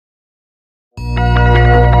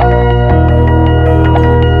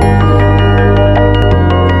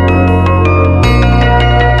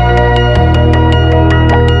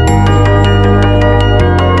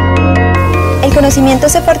conocimiento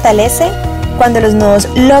se fortalece cuando los nodos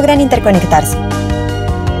logran interconectarse.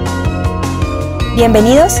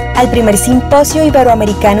 Bienvenidos al primer Simposio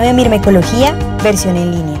Iberoamericano de Mirmecología, versión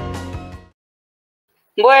en línea.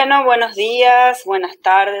 Bueno, buenos días, buenas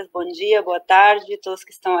tardes, bom dia, boa tarde, todos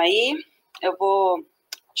que están ahí.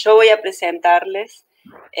 Yo voy a presentarles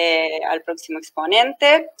al próximo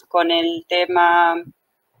exponente con el tema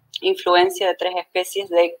Influencia de 3 especies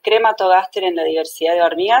de Crematogaster en la diversidad de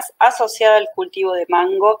hormigas asociada al cultivo de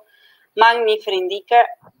mango, Mangifera indica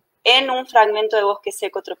en un fragmento de bosque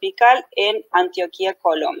seco tropical en Antioquia,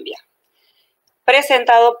 Colombia.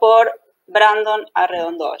 Presentado por Brandon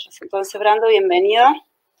Arredondo-Hoyos. Entonces, Brandon, bienvenido.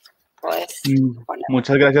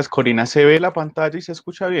 Muchas gracias, Corina. ¿Se ve la pantalla y se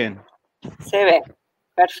escucha bien? Se ve.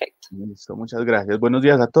 Perfecto. Listo, muchas gracias. Buenos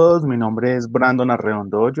días a todos. Mi nombre es Brandon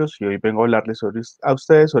Arredondo-Hoyos y hoy vengo a hablarles a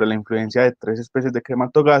ustedes sobre la influencia de 3 especies de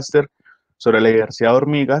Crematogaster sobre la diversidad de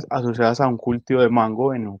hormigas asociadas a un cultivo de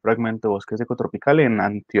mango en un fragmento de bosque seco tropical en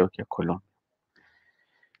Antioquia, Colombia.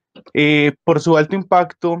 Por su alto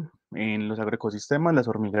impacto en los agroecosistemas, las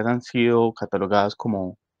hormigas han sido catalogadas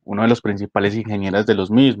como uno de los principales ingenieros de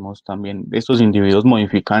los mismos. También estos individuos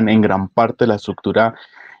modifican en gran parte la estructura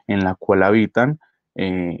en la cual habitan.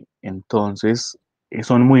 Entonces,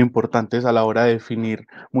 son muy importantes a la hora de definir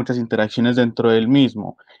muchas interacciones dentro del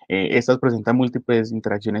mismo. Estas presentan múltiples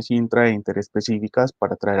interacciones intra e interespecíficas.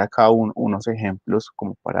 Para traer acá unos ejemplos,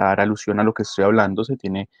 como para dar alusión a lo que estoy hablando, se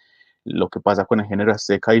tiene lo que pasa con el género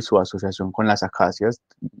azteca y su asociación con las acacias,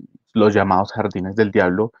 los llamados jardines del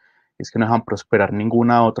diablo, es que no dejan prosperar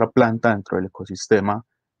ninguna otra planta dentro del ecosistema,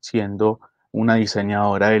 siendo una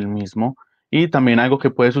diseñadora del mismo. Y también algo que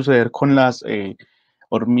puede suceder con las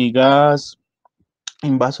hormigas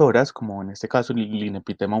invasoras, como en este caso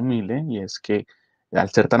Linepitema humile, y es que al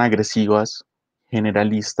ser tan agresivas,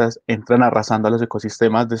 generalistas, entran arrasando a los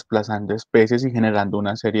ecosistemas, desplazando especies y generando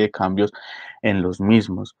una serie de cambios en los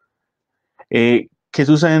mismos. ¿Qué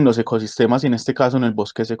sucede en los ecosistemas y en este caso en el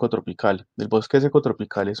bosque seco tropical? El bosque seco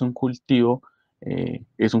tropical es un cultivo,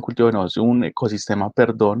 es un ecosistema,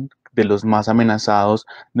 perdón, de los más amenazados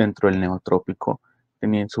dentro del neotrópico,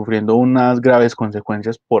 sufriendo unas graves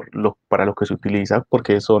consecuencias para lo que se utiliza,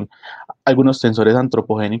 porque son algunos tensores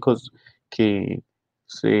antropogénicos que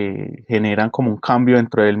se generan como un cambio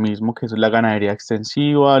dentro del mismo, que es la ganadería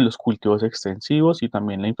extensiva, los cultivos extensivos y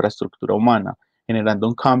también la infraestructura humana, generando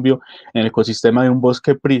un cambio en el ecosistema de un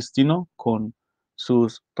bosque prístino con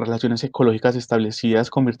sus relaciones ecológicas establecidas,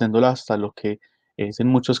 convirtiéndolo hasta lo que es en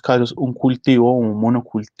muchos casos un cultivo o un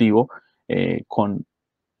monocultivo,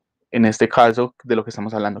 en este caso de lo que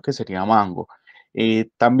estamos hablando, que sería mango.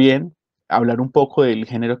 También hablar un poco del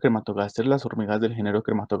género Crematogaster. Las hormigas del género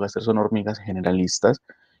Crematogaster son hormigas generalistas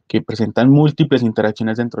que presentan múltiples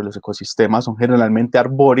interacciones dentro de los ecosistemas, son generalmente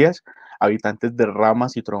arbóreas, habitantes de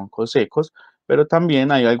ramas y troncos secos, pero también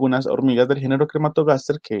hay algunas hormigas del género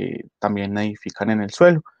Crematogaster que también nidifican en el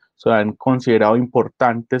suelo. Se han considerado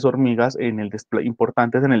importantes hormigas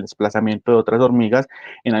importantes en el desplazamiento de otras hormigas.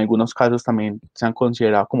 En algunos casos también se han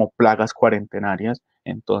considerado como plagas cuarentenarias.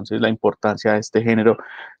 Entonces, la importancia de este género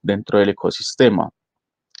dentro del ecosistema.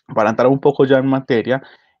 Para entrar un poco ya en materia,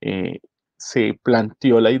 se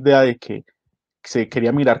planteó la idea de que se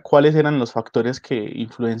quería mirar cuáles eran los factores que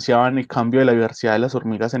influenciaban el cambio de la diversidad de las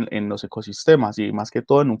hormigas en los ecosistemas, y más que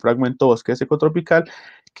todo en un fragmento bosque seco tropical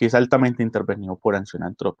que es altamente intervenido por acción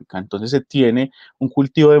antrópica. Entonces se tiene un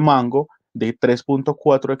cultivo de mango de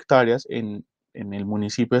 3.4 hectáreas en el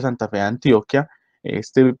municipio de Santa Fe de Antioquia.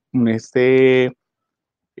 Este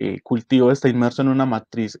cultivo está inmerso en una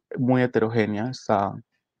matriz muy heterogénea,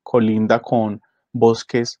 colinda con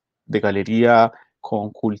bosques de galería,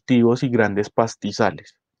 con cultivos y grandes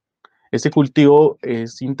pastizales. Este cultivo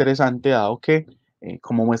es interesante dado que,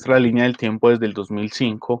 como muestra la línea del tiempo desde el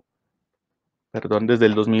 2005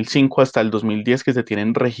 hasta el 2010 que se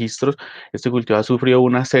tienen registros, este cultivo ha sufrido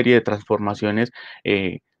una serie de transformaciones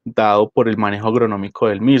dado por el manejo agronómico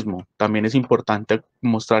del mismo. También es importante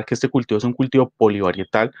mostrar que este cultivo es un cultivo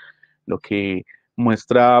polivarietal, lo que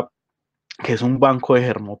muestra que es un banco de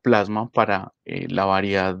germoplasma para la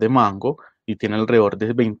variedad de mango, y tiene alrededor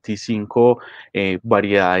de 25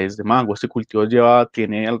 variedades de mango. Este cultivo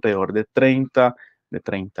tiene alrededor de 30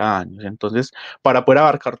 años. Entonces, para poder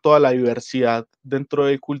abarcar toda la diversidad dentro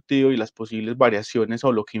del cultivo y las posibles variaciones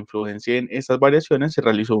o lo que influencia en estas variaciones, se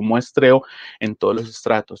realizó un muestreo en todos los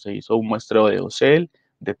estratos. Se hizo un muestreo de dosel,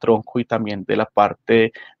 de tronco y también de la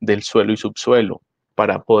parte del suelo y subsuelo,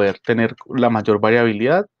 para poder tener la mayor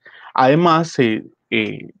variabilidad. Además, se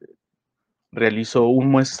realizó un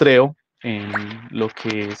muestreo en lo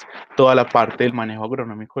que es toda la parte del manejo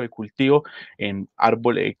agronómico de cultivo, en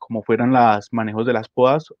árboles, como fueran los manejos de las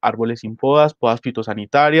podas, árboles sin podas, podas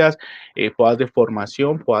fitosanitarias, podas de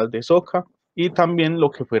formación, podas de soca, y también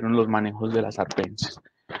lo que fueron los manejos de las arbences.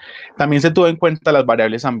 También se tuvo en cuenta las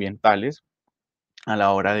variables ambientales a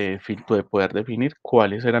la hora de poder definir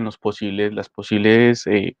cuáles eran las posibles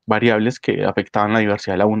variables que afectaban la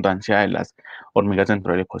diversidad y la abundancia de las hormigas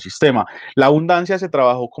dentro del ecosistema. La abundancia se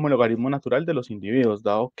trabajó como el logaritmo natural de los individuos,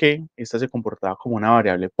 dado que esta se comportaba como una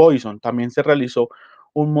variable Poisson. También se realizó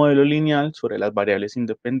un modelo lineal sobre las variables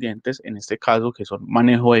independientes, en este caso que son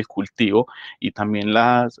manejo del cultivo y también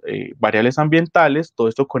las variables ambientales, todo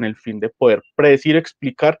esto con el fin de poder predecir,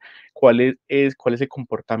 explicar cuál es el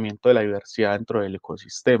comportamiento de la diversidad dentro del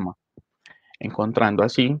ecosistema, encontrando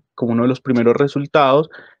así como uno de los primeros resultados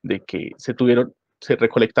de que se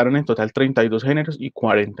recolectaron en total 32 géneros y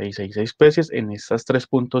 46 especies en estas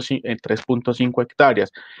 3.5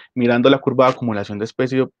 hectáreas. Mirando la curva de acumulación de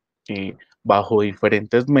especies bajo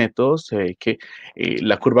diferentes métodos, se ve que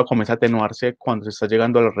la curva comienza a atenuarse cuando se está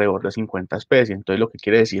llegando alrededor de 50 especies. Entonces, lo que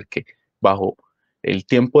quiere decir que bajo el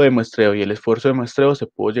tiempo de muestreo y el esfuerzo de muestreo se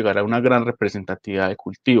pudo llegar a una gran representatividad de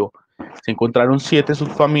cultivo. Se encontraron 7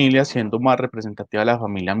 subfamilias, siendo más representativa la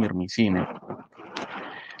familia Myrmicinae.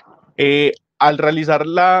 Al realizar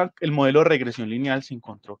el modelo de regresión lineal, se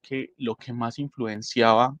encontró que lo que más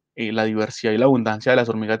influenciaba la diversidad y la abundancia de las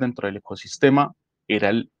hormigas dentro del ecosistema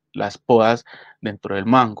eran las podas dentro del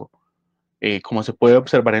mango. Como se puede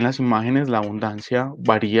observar en las imágenes, la abundancia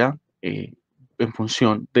varía en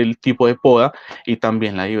función del tipo de poda y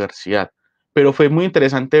también la diversidad. Pero fue muy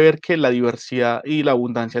interesante ver que la diversidad y la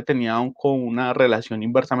abundancia tenían con una relación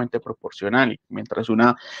inversamente proporcional, y mientras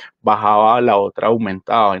una bajaba, la otra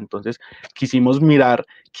aumentaba. Entonces quisimos mirar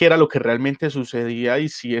qué era lo que realmente sucedía y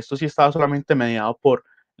si esto sí estaba solamente mediado por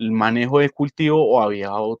el manejo de cultivo o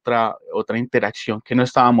había otra interacción que no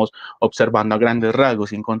estábamos observando a grandes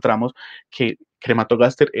rasgos. Y encontramos que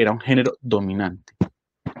Crematogaster era un género dominante.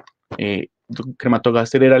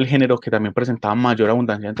 Crematogaster era el género que también presentaba mayor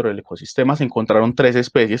abundancia dentro del ecosistema. Se encontraron 3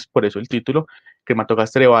 especies, por eso el título,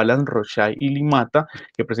 Crematogaster evalans, rochai y limata,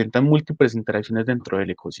 que presentan múltiples interacciones dentro del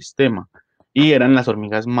ecosistema y eran las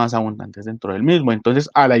hormigas más abundantes dentro del mismo. Entonces,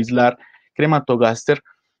 al aislar Crematogaster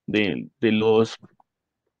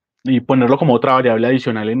y ponerlo como otra variable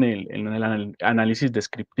adicional en el análisis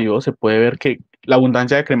descriptivo, se puede ver que la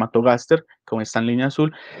abundancia de Crematogaster, como está en línea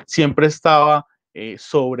azul, siempre estaba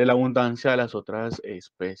sobre la abundancia de las otras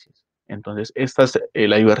especies. Entonces,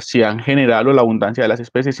 la diversidad en general o la abundancia de las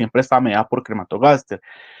especies siempre está mediada por Crematogaster.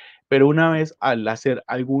 Pero una vez al hacer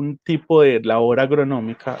algún tipo de labor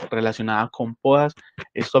agronómica relacionada con podas,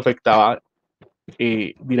 esto afectaba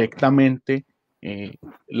directamente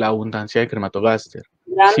la abundancia de Crematogaster.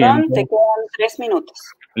 Brandon, te quedan 3 minutos.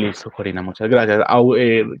 Listo, Corina, muchas gracias.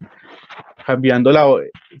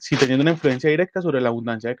 Sí, teniendo una influencia directa sobre la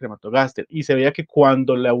abundancia de Crematogaster, y se veía que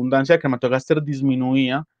cuando la abundancia de Crematogaster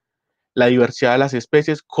disminuía, la diversidad de las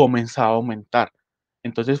especies comenzaba a aumentar.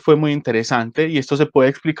 Entonces fue muy interesante y esto se puede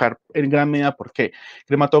explicar en gran medida por qué.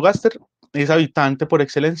 Crematogaster es habitante por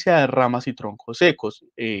excelencia de ramas y troncos secos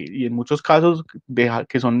y en muchos casos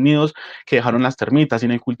que son nidos que dejaron las termitas. Y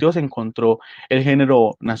en el cultivo se encontró el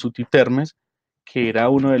género Nasutitermes, que era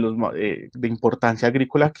uno de los de importancia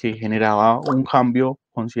agrícola, que generaba un cambio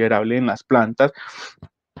considerable en las plantas,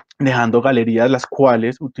 dejando galerías las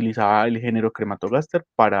cuales utilizaba el género Crematogaster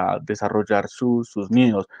para desarrollar sus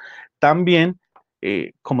nidos. También,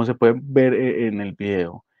 como se puede ver en el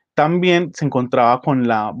video, también se encontraba con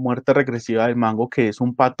la muerte regresiva del mango, que es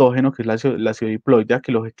un patógeno, que es la pseudoploidea,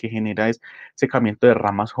 que lo que genera es secamiento de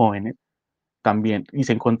ramas jóvenes. También, y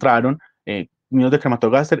se encontraron nidos de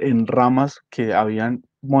Crematogaster en ramas que habían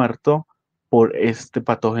muerto por este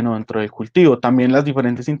patógeno dentro del cultivo. También las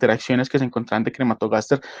diferentes interacciones que se encontraban de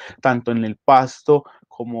Crematogaster, tanto en el pasto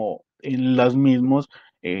como en las mismas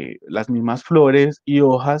flores y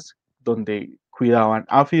hojas, donde cuidaban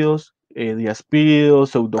áfidos,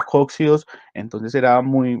 diaspídidos, pseudocóxidos. Entonces era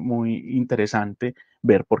muy, muy interesante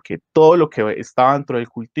ver, porque todo lo que estaba dentro del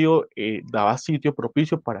cultivo daba sitio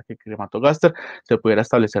propicio para que Crematogaster se pudiera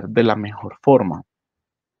establecer de la mejor forma.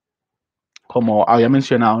 Como había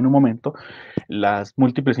mencionado en un momento, las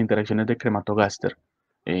múltiples interacciones de Crematogaster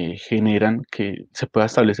generan que se pueda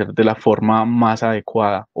establecer de la forma más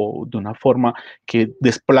adecuada o de una forma que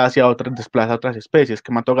desplaza a otras especies.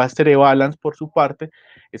 Crematogaster evalans, por su parte,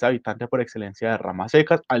 es habitante por excelencia de ramas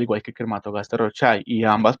secas, al igual que Crematogaster rochai, y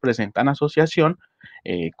ambas presentan asociación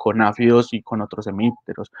con áfidos y con otros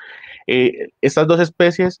hemípteros. Estas dos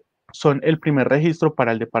especies son el primer registro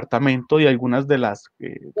para el departamento y algunas de las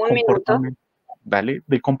Un minuto.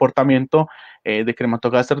 de comportamiento de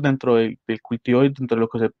Crematogaster dentro del cultivo y dentro de lo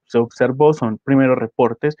que se observó son primeros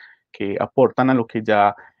reportes que aportan a lo que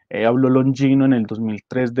ya habló Longino en el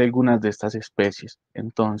 2003 de algunas de estas especies.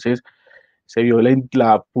 Entonces, se vio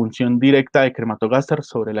la función directa de Crematogaster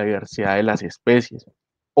sobre la diversidad de las especies.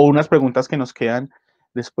 O unas preguntas que nos quedan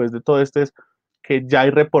después de todo esto es que ya hay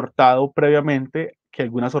reportado previamente que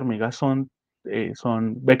algunas hormigas son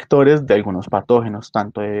vectores de algunos patógenos,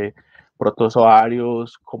 tanto de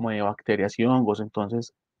protozoarios como de bacterias y hongos.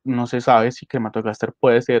 Entonces, no se sabe si Crematogaster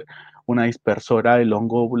puede ser una dispersora del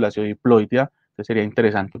hongo Bulacio-diploidea. Entonces, sería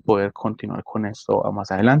interesante poder continuar con esto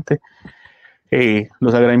más adelante.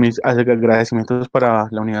 Los agradecimientos para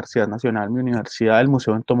la Universidad Nacional, mi universidad, el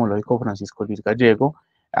Museo Entomológico Francisco Luis Gallego,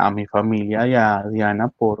 a mi familia y a Diana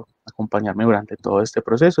por acompañarme durante todo este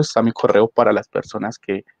proceso. Está mi correo para las personas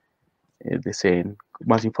que deseen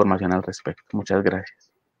más información al respecto. Muchas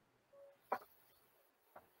gracias.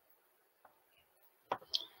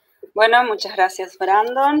 Bueno, muchas gracias,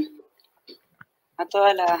 Brandon. A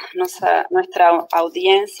toda nuestra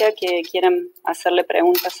audiencia que quieran hacerle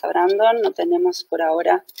preguntas a Brandon, no tenemos por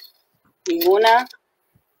ahora ninguna.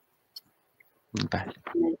 Dale.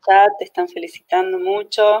 En el chat te están felicitando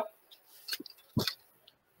mucho.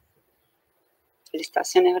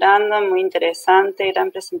 Felicitaciones, Brandon, muy interesante,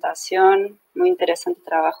 gran presentación, muy interesante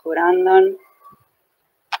trabajo, Brandon.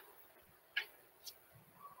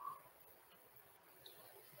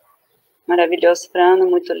 Maravilloso, Brandon,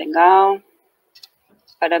 muy legal.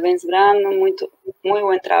 Parabéns, Brandon, muy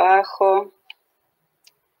buen trabajo.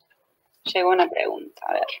 Llegó una pregunta,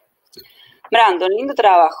 a ver. Brandon, lindo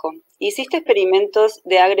trabajo. ¿Hiciste experimentos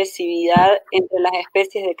de agresividad entre las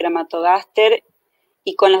especies de Crematogaster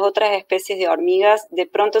y con las otras especies de hormigas? De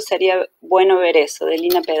pronto sería bueno ver eso, de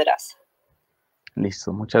Lina Pedraza.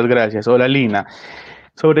 Listo, muchas gracias. Hola, Lina.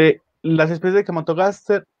 Sobre las especies de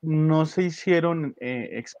Crematogaster no se hicieron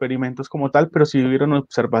experimentos como tal, pero sí hubieron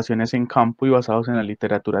observaciones en campo y basados en la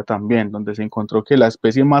literatura también, donde se encontró que la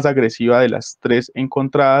especie más agresiva de las 3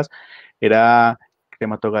 encontradas era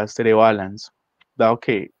Crematogaster evalans, dado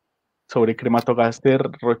que sobre Crematogaster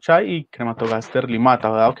rochai y Crematogaster limata,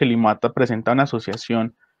 dado que limata presenta una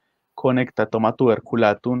asociación con Ectatoma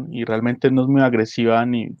tuberculatum y realmente no es muy agresiva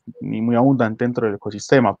ni muy abundante dentro del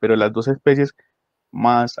ecosistema, pero las dos especies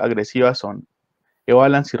más agresivas son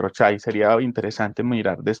evalans y rochai. Sería interesante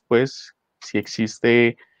mirar después si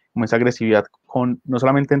existe como esa agresividad no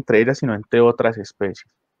solamente entre ellas, sino entre otras especies.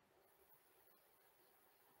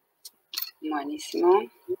 Buenísimo.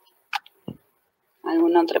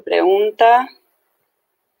 ¿Alguna otra pregunta?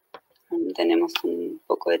 Tenemos un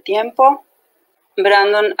poco de tiempo.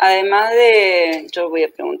 Brandon, además de... Yo voy a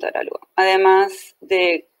preguntar algo. Además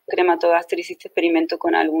de Crematogaster, ¿hiciste experimento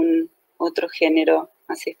con algún otro género?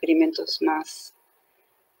 ¿Así experimentos más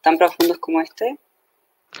tan profundos como este?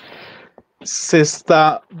 Se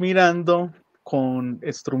está mirando con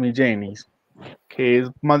Strumigenis, que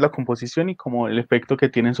es más la composición y como el efecto que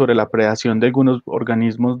tienen sobre la predación de algunos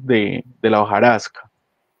organismos de la hojarasca.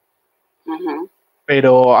 Uh-huh.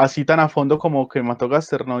 Pero así tan a fondo como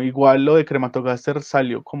Crematogaster, ¿no? Igual lo de Crematogaster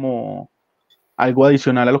salió como algo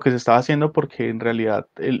adicional a lo que se estaba haciendo porque en realidad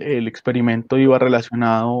el experimento iba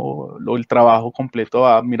relacionado, el trabajo completo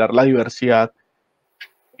a mirar la diversidad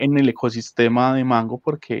en el ecosistema de mango,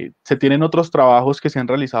 porque se tienen otros trabajos que se han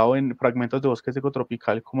realizado en fragmentos de bosque seco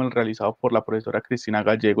tropical, como el realizado por la profesora Cristina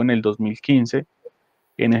Gallego en el 2015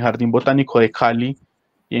 en el Jardín Botánico de Cali,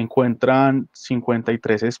 y encuentran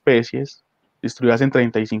 53 especies distribuidas en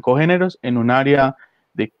 35 géneros en un área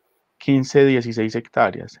de 15-16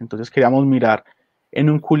 hectáreas. Entonces queríamos mirar en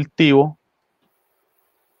un cultivo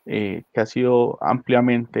que ha sido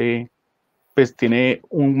ampliamente, pues tiene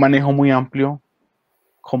un manejo muy amplio,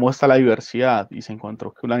 cómo está la diversidad, y se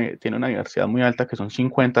encontró que tiene una diversidad muy alta, que son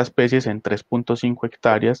 50 especies en 3.5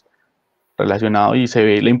 hectáreas relacionado, y se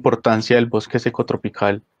ve la importancia del bosque seco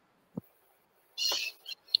tropical.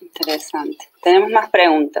 Interesante. Tenemos más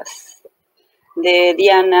preguntas. De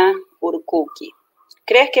Diana Urkuki.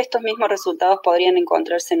 ¿Crees que estos mismos resultados podrían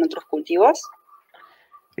encontrarse en otros cultivos?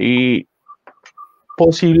 Y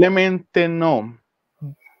posiblemente no.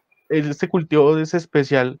 Este cultivo es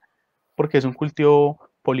especial porque es un cultivo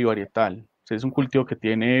polivarietal. Es un cultivo que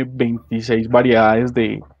tiene 26 variedades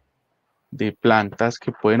de plantas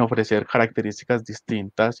que pueden ofrecer características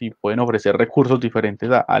distintas y pueden ofrecer recursos diferentes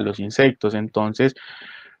a los insectos. Entonces,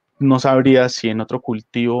 no sabría si en otro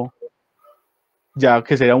cultivo, ya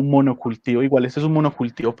que sería un monocultivo, igual este es un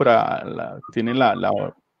monocultivo, pero tiene la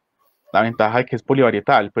ventaja de que es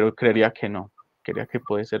polivarietal, pero creería que no. creía que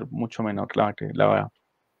puede ser mucho menor la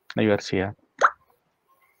diversidad.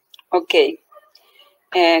 Ok.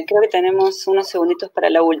 Creo que tenemos unos segunditos para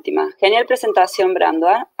la última. Genial presentación,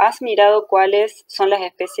 Brandon. ¿Has mirado cuáles son las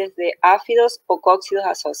especies de áfidos o cóccidos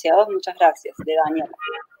asociados? Muchas gracias, de Daniela.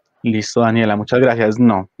 Listo, Daniela, muchas gracias.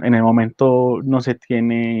 No, en el momento no se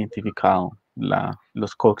tiene identificado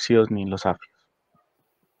los cóccidos ni los áfidos.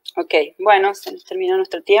 Ok, bueno, se nos terminó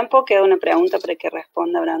nuestro tiempo. Queda una pregunta para que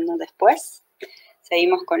responda Brandon después.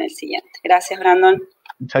 Seguimos con el siguiente. Gracias, Brandon.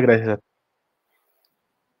 Muchas gracias a ti.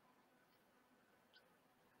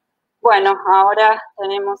 Bueno, ahora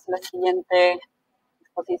tenemos la siguiente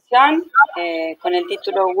exposición con el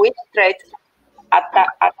título Which Traits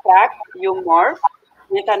Attract You More?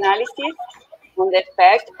 Meta-analysis on the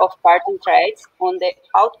effect of parting traits on the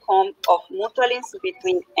outcome of mutualisms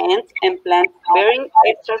between ants and plants bearing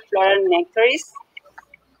extrafloral nectaries,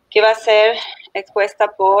 que va a ser expuesta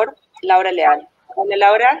por Laura Leal. Hola,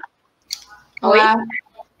 Laura. Olá,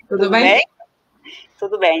 tudo bem?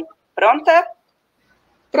 Tudo bem. Pronta?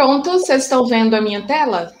 Pronto, vocês estão vendo a minha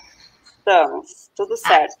tela? Estamos, tudo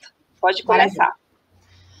certo. Pode começar.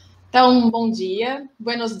 Então, bom dia,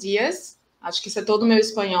 buenos dias. Acho que isso é todo o meu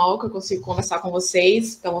espanhol, que eu consigo conversar com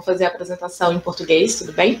vocês. Então, vou fazer a apresentação em português,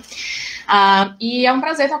 tudo bem? E é um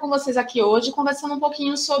prazer estar com vocês aqui hoje, conversando um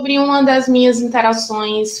pouquinho sobre uma das minhas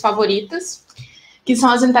interações favoritas, que são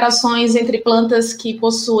as interações entre plantas que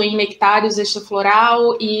possuem nectários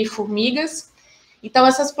extrafloral e formigas. Então,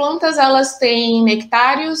 essas plantas, elas têm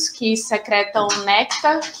nectários que secretam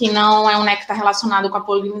néctar, que não é um néctar relacionado com a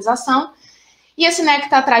polinização, e esse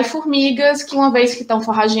néctar atrai formigas que, uma vez que estão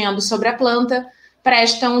forrageando sobre a planta,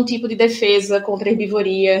 prestam um tipo de defesa contra a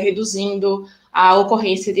herbivoria, reduzindo a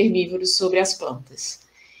ocorrência de herbívoros sobre as plantas.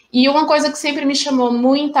 E uma coisa que sempre me chamou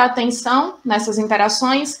muita atenção nessas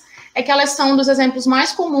interações é que elas são um dos exemplos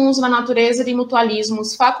mais comuns na natureza de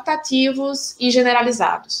mutualismos facultativos e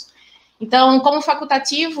generalizados. Então, como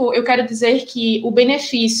facultativo, eu quero dizer que o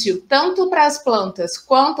benefício, tanto para as plantas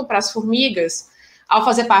quanto para as formigas, ao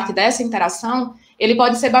fazer parte dessa interação, ele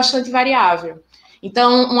pode ser bastante variável.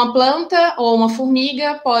 Então, uma planta ou uma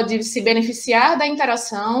formiga pode se beneficiar da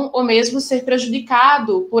interação ou mesmo ser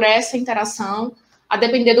prejudicado por essa interação, a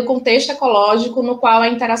depender do contexto ecológico no qual a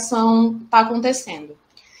interação está acontecendo.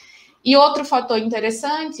 E outro fator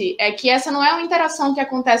interessante é que essa não é uma interação que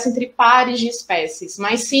acontece entre pares de espécies,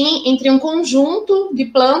 mas sim entre um conjunto de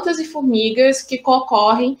plantas e formigas que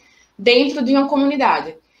ocorrem dentro de uma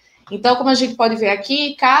comunidade. Então, como a gente pode ver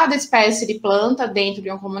aqui, cada espécie de planta dentro de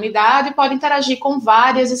uma comunidade pode interagir com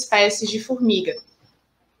várias espécies de formiga.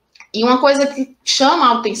 E uma coisa que chama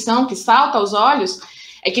a atenção, que salta aos olhos,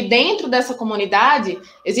 é que dentro dessa comunidade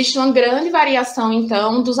existe uma grande variação,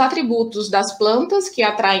 então, dos atributos das plantas que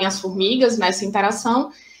atraem as formigas nessa interação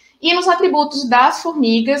e nos atributos das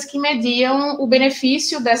formigas que mediam o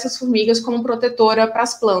benefício dessas formigas como protetora para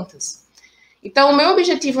as plantas. Então, o meu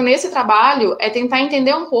objetivo nesse trabalho é tentar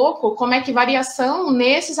entender um pouco como é que variação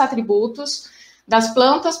nesses atributos das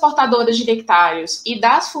plantas portadoras de nectários e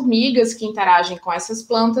das formigas que interagem com essas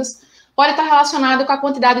plantas pode estar relacionado com a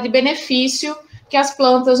quantidade de benefício que as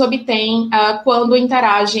plantas obtêm quando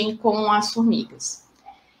interagem com as formigas.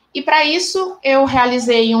 E para isso, eu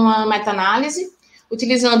realizei uma meta-análise,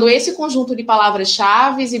 utilizando esse conjunto de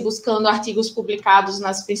palavras-chave e buscando artigos publicados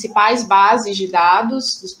nas principais bases de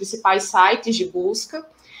dados, dos principais sites de busca.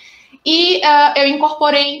 E eu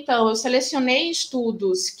incorporei, então, eu selecionei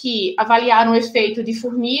estudos que avaliaram o efeito de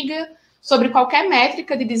formiga sobre qualquer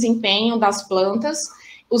métrica de desempenho das plantas,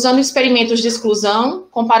 usando experimentos de exclusão,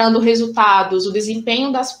 comparando resultados, o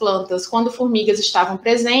desempenho das plantas quando formigas estavam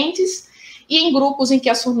presentes e em grupos em que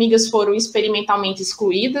as formigas foram experimentalmente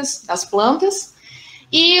excluídas das plantas,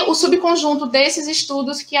 e o subconjunto desses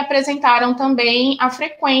estudos que apresentaram também a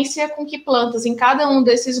frequência com que plantas em cada um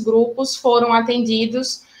desses grupos foram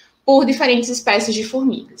atendidos por diferentes espécies de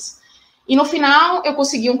formigas. E no final, eu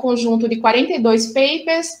consegui um conjunto de 42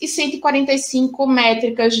 papers e 145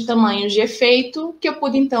 métricas de tamanhos de efeito que eu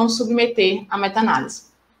pude, então, submeter à meta-análise.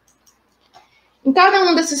 Em cada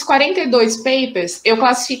um desses 42 papers, eu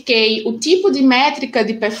classifiquei o tipo de métrica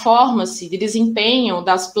de performance, de desempenho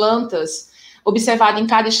das plantas, observado em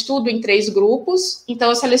cada estudo em 3 grupos. Então,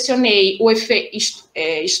 eu selecionei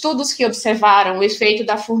estudos que observaram o efeito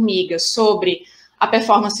da formiga sobre a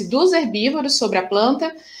performance dos herbívoros sobre a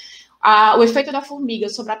planta, o efeito da formiga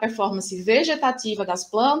sobre a performance vegetativa das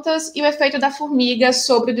plantas e o efeito da formiga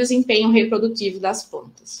sobre o desempenho reprodutivo das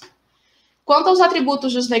plantas. Quanto aos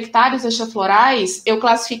atributos dos nectários extraflorais, eu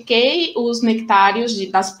classifiquei os nectários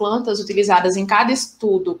das plantas utilizadas em cada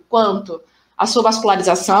estudo quanto à sua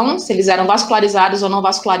vascularização, se eles eram vascularizados ou não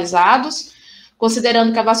vascularizados,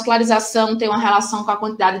 considerando que a vascularização tem uma relação com a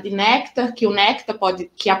quantidade de néctar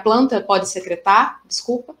que a planta pode secretar,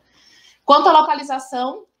 Quanto à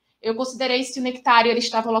localização, eu considerei se o nectário ele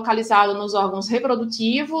estava localizado nos órgãos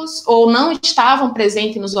reprodutivos ou não estavam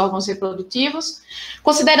presentes nos órgãos reprodutivos,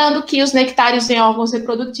 considerando que os nectários em órgãos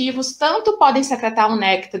reprodutivos tanto podem secretar um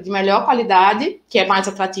néctar de melhor qualidade, que é mais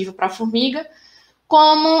atrativo para a formiga,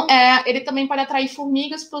 como ele também pode atrair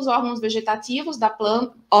formigas para os órgãos vegetativos da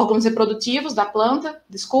planta, órgãos reprodutivos da planta,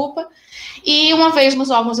 e uma vez nos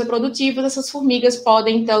órgãos reprodutivos, essas formigas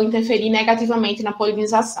podem, então, interferir negativamente na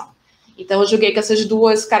polinização. Então, eu julguei que essas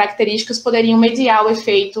duas características poderiam mediar o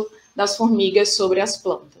efeito das formigas sobre as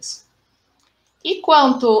plantas. E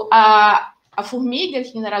quanto à formiga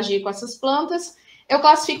que interagia com essas plantas, eu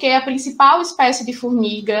classifiquei a principal espécie de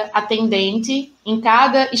formiga atendente em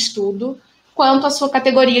cada estudo, quanto à sua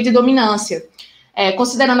categoria de dominância,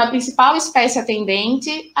 considerando a principal espécie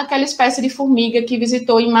atendente, aquela espécie de formiga que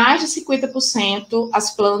visitou em mais de 50%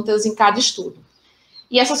 as plantas em cada estudo.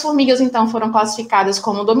 E essas formigas, então, foram classificadas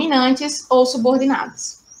como dominantes ou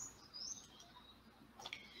subordinadas.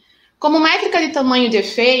 Como métrica de tamanho de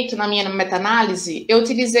efeito, na minha meta-análise, eu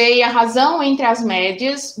utilizei a razão entre as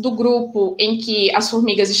médias do grupo em que as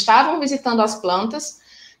formigas estavam visitando as plantas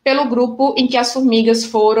pelo grupo em que as formigas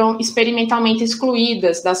foram experimentalmente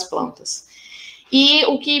excluídas das plantas. E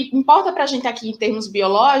o que importa para a gente aqui em termos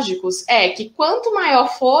biológicos é que quanto maior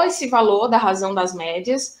for esse valor da razão das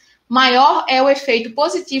médias, maior é o efeito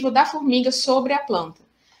positivo da formiga sobre a planta.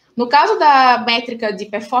 No caso da métrica de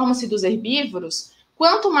performance dos herbívoros,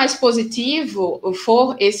 quanto mais positivo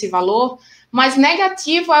for esse valor, mais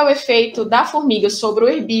negativo é o efeito da formiga sobre o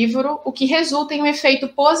herbívoro, o que resulta em um efeito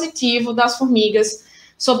positivo das formigas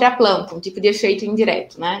sobre a planta, um tipo de efeito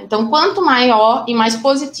indireto, né? Então, quanto maior e mais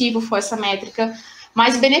positivo for essa métrica,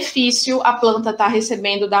 mais benefício a planta está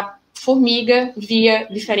recebendo da formiga via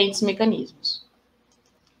diferentes mecanismos.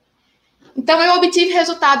 Então, eu obtive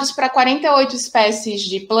resultados para 48 espécies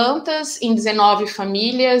de plantas em 19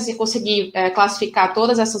 famílias e consegui classificar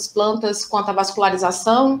todas essas plantas quanto à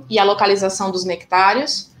vascularização e a localização dos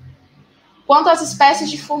nectários. Quanto às espécies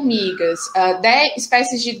de formigas,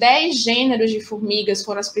 espécies de 10 gêneros de formigas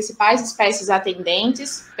foram as principais espécies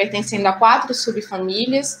atendentes, pertencendo a 4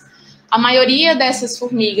 subfamílias. A maioria dessas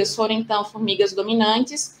formigas foram, então, formigas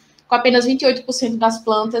dominantes, com apenas 28% das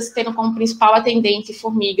plantas tendo como principal atendente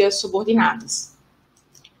formigas subordinadas.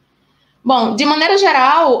 Bom, de maneira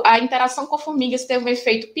geral, a interação com formigas teve um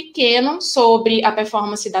efeito pequeno sobre a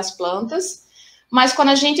performance das plantas, mas quando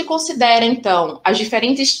a gente considera, então, os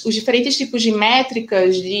diferentes tipos de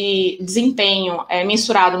métricas de desempenho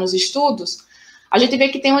mensurado nos estudos, a gente vê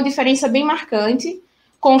que tem uma diferença bem marcante,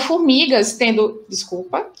 com formigas tendo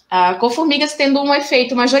um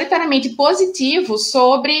efeito majoritariamente positivo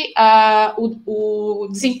sobre o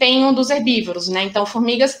desempenho dos herbívoros, né? Então,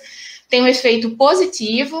 formigas têm um efeito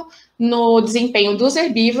positivo no desempenho dos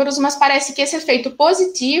herbívoros, mas parece que esse efeito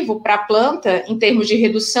positivo para a planta, em termos de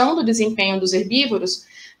redução do desempenho dos herbívoros,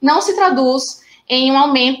 não se traduz em um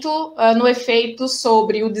aumento no efeito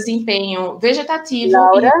sobre o desempenho vegetativo.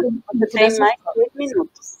 Laura, você tem mais 2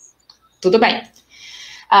 minutos. Tudo bem.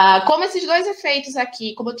 Como esses dois efeitos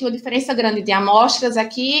aqui, como eu tinha uma diferença grande de amostras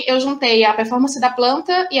aqui, eu juntei a performance da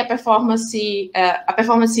planta e a performance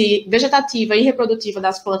vegetativa e reprodutiva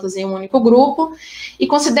das plantas em um único grupo e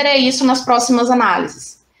considerei isso nas próximas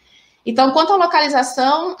análises. Então, quanto à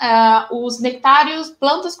localização,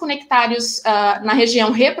 plantas com nectários na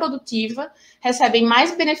região reprodutiva recebem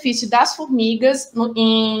mais benefício das formigas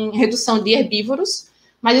em redução de herbívoros,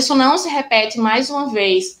 mas isso não se repete mais uma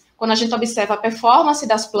vez quando a gente observa a performance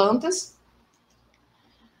das plantas.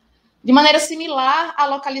 De maneira similar à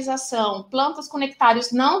localização, plantas com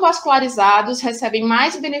nectários não vascularizados recebem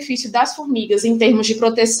mais benefício das formigas em termos de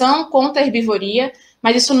proteção contra a herbivoria,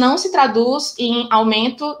 mas isso não se traduz em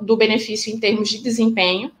aumento do benefício em termos de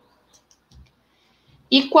desempenho.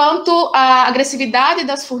 E quanto à agressividade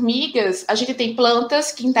das formigas, a gente tem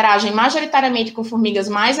plantas que interagem majoritariamente com formigas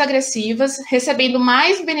mais agressivas, recebendo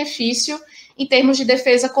mais benefício em termos de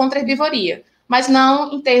defesa contra a herbivoria, mas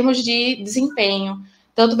não em termos de desempenho,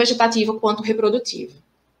 tanto vegetativo quanto reprodutivo.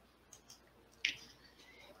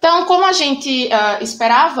 Então, como a gente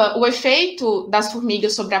esperava, o efeito das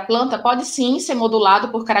formigas sobre a planta pode sim ser modulado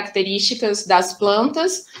por características das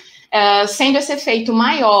plantas, sendo esse efeito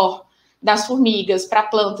maior das formigas para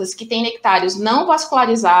plantas que têm nectários não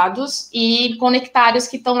vascularizados e com nectários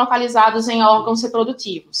que estão localizados em órgãos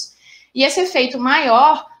reprodutivos. E esse efeito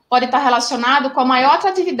maior pode estar relacionado com a maior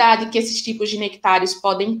atratividade que esses tipos de nectários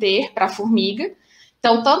podem ter para a formiga.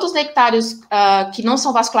 Então, tanto os nectários que não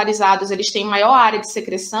são vascularizados, eles têm maior área de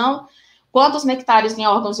secreção, Quanto os nectários em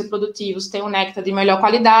órgãos reprodutivos têm um néctar de melhor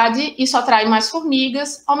qualidade, isso atrai mais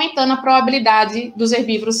formigas, aumentando a probabilidade dos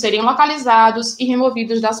herbívoros serem localizados e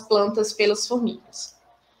removidos das plantas pelas formigas.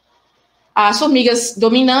 As formigas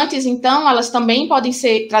dominantes, então, elas também podem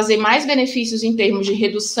trazer mais benefícios em termos de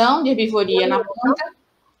redução de herbivoria na planta,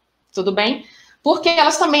 tudo bem? Porque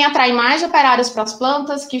elas também atraem mais operários para as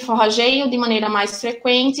plantas, que forrageiam de maneira mais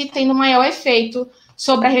frequente, tendo maior efeito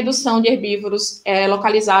sobre a redução de herbívoros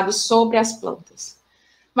localizados sobre as plantas.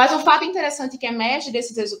 Mas um fato interessante que emerge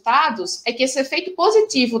desses resultados é que esse efeito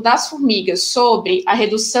positivo das formigas sobre a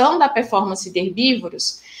redução da performance de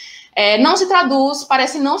herbívoros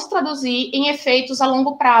parece não se traduzir em efeitos a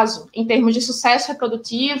longo prazo, em termos de sucesso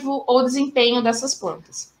reprodutivo ou desempenho dessas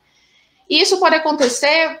plantas. E isso pode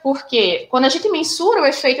acontecer porque, quando a gente mensura o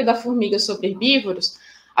efeito da formiga sobre herbívoros,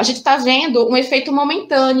 a gente está vendo um efeito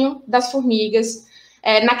momentâneo das formigas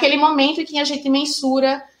naquele momento em que a gente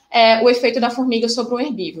mensura o efeito da formiga sobre um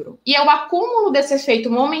herbívoro. E é o acúmulo desse efeito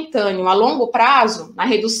momentâneo a longo prazo, na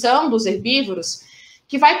redução dos herbívoros,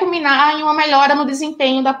 que vai culminar em uma melhora no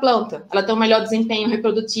desempenho da planta. Ela tem um melhor desempenho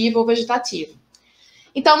reprodutivo ou vegetativo.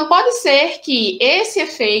 Então, pode ser que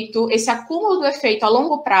esse acúmulo do efeito a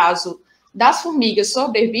longo prazo das formigas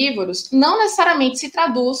sobre herbívoros não necessariamente se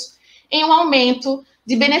traduz em um aumento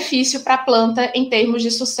de benefício para a planta em termos de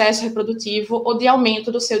sucesso reprodutivo ou de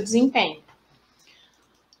aumento do seu desempenho.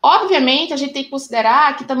 Obviamente, a gente tem que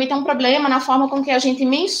considerar que também tem um problema na forma com que a gente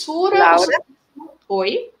mensura... Laura?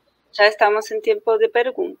 Oi? Já estamos em tempo de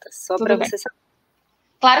perguntas, só para você saber.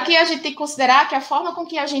 Claro que a gente tem que considerar que a forma com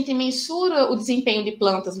que a gente mensura o desempenho de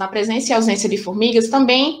plantas na presença e ausência de formigas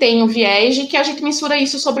também tem um viés de que a gente mensura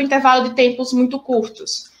isso sobre um intervalo de tempos muito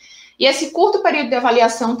curtos. E esse curto período de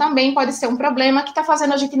avaliação também pode ser um problema que está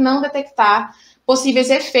fazendo a gente não detectar possíveis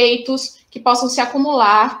efeitos que possam se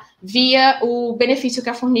acumular via o benefício que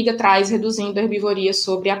a formiga traz, reduzindo a herbivoria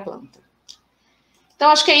sobre a planta. Então,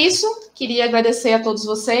 acho que é isso. Queria agradecer a todos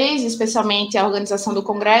vocês, especialmente à organização do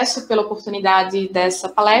Congresso, pela oportunidade dessa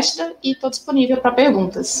palestra e estou disponível para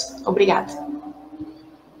perguntas. Obrigada.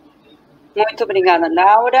 Muito obrigada,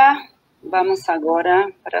 Laura. Vamos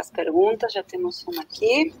agora para as perguntas. Já temos uma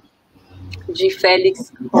aqui, de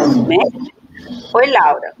Félix Cosme. Oi,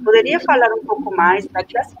 Laura. Poderia falar um pouco mais da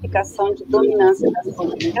classificação de dominância das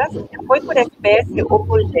formigas? Foi por espécie ou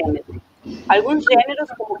por gênero? Alguns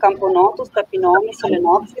gêneros, como Camponotus, Tapinome e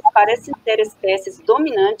Solenopsis, parecem ter espécies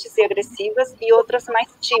dominantes e agressivas e outras mais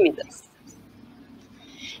tímidas.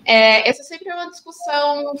 Essa sempre é uma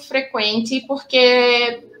discussão frequente,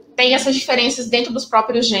 porque tem essas diferenças dentro dos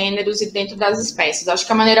próprios gêneros e dentro das espécies. Acho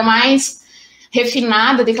que a maneira mais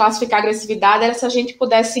refinada de classificar a agressividade era se a gente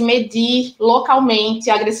pudesse medir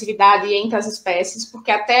localmente a agressividade entre as espécies,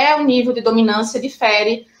 porque até o nível de dominância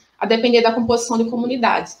difere a depender da composição de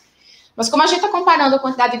comunidade. Mas como a gente está comparando a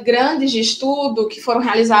quantidade grande de estudo que foram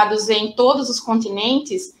realizados em todos os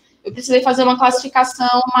continentes, eu precisei fazer uma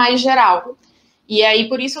classificação mais geral. E aí,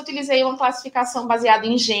 por isso, eu utilizei uma classificação baseada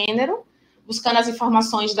em gênero, buscando as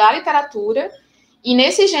informações da literatura, e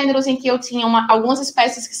nesses gêneros em que eu tinha algumas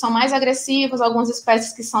espécies que são mais agressivas, algumas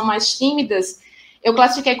espécies que são mais tímidas, eu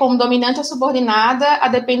classifiquei como dominante ou subordinada a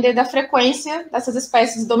depender da frequência dessas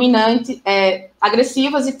espécies dominantes,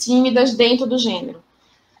 agressivas e tímidas dentro do gênero.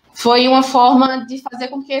 Foi uma forma de fazer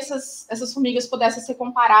com que essas formigas pudessem ser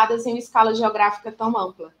comparadas em uma escala geográfica tão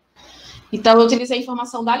ampla. Então, eu utilizei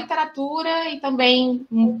informação da literatura e também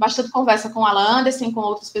bastante conversa com o Alan Anderson, com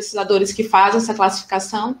outros pesquisadores que fazem essa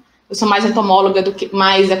classificação. Eu sou mais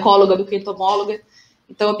mais ecóloga do que entomóloga,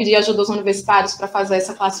 então eu pedi ajuda aos universitários para fazer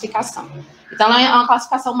essa classificação. Então, ela é uma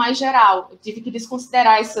classificação mais geral. Eu tive que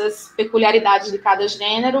desconsiderar essas peculiaridades de cada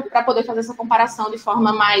gênero para poder fazer essa comparação de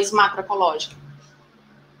forma mais macroecológica.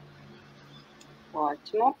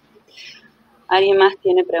 Ótimo. ¿Alguien más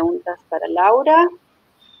tiene preguntas para Laura?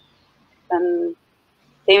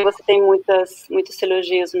 Você tem muitos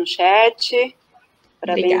elogios no chat.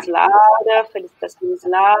 Parabéns, obrigada. Laura. Felicitações,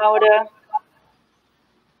 Laura.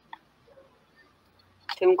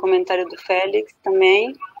 Tem um comentário do Félix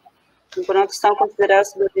também. Camponotus são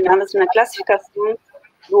consideradas subordinadas na classificação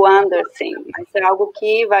do Anderson, mas é algo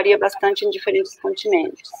que varia bastante em diferentes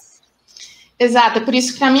continentes. Exato, é por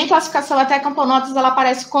isso que na minha classificação até a Camponotus ela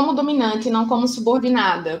aparece como dominante, não como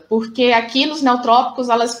subordinada, porque aqui nos neotrópicos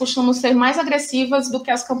elas costumam ser mais agressivas do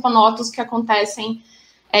que as Camponotus que acontecem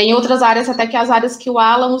em outras áreas, até que as áreas que o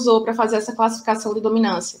Alan usou para fazer essa classificação de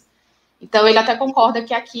dominância. Então ele até concorda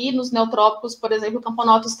que aqui nos neotrópicos, por exemplo, o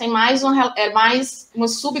Camponotus tem mais uma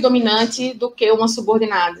subdominante do que uma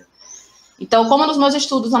subordinada. Então, como nos meus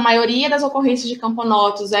estudos, a maioria das ocorrências de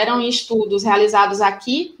camponotos eram em estudos realizados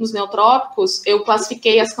aqui, nos neotrópicos, eu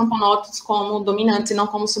classifiquei as camponotos como dominantes e não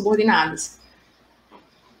como subordinadas.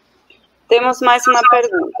 Temos mais uma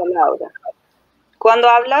pergunta, Laura. Quando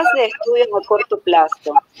hablas de estudios a corto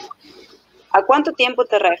plazo, ¿a cuánto tiempo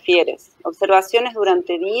te refieres? ¿Observaciones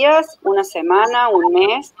durante días, una semana, un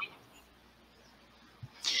mes?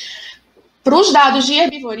 Para os dados de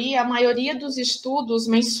herbivoria, a maioria dos estudos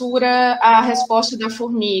mensura a resposta da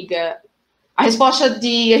formiga. A resposta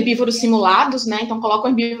de herbívoros simulados, né? Então, coloca o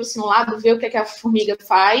herbívoro simulado, vê o que a formiga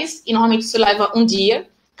faz, e normalmente isso leva um dia,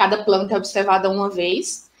 cada planta é observada uma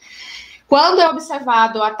vez. Quando é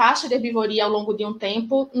observado a taxa de herbivoria ao longo de um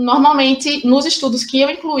tempo, normalmente, nos estudos que eu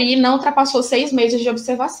incluí, não ultrapassou 6 meses de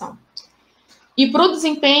observação. E para o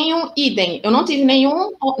desempenho, idem. Eu não tive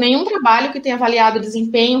nenhum trabalho que tenha avaliado o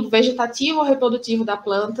desempenho vegetativo ou reprodutivo da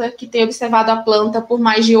planta, que tenha observado a planta por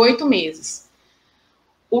mais de 8 meses.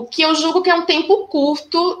 O que eu julgo que é um tempo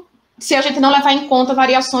curto, se a gente não levar em conta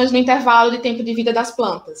variações no intervalo de tempo de vida das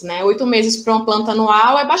plantas, né? 8 meses para uma planta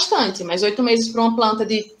anual é bastante, mas 8 meses para uma planta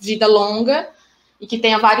de vida longa e que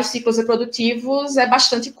tenha vários ciclos reprodutivos é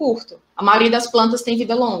bastante curto. A maioria das plantas tem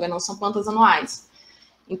vida longa, não são plantas anuais.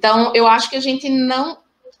 Então, eu acho que a gente não...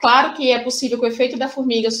 Claro que é possível que o efeito da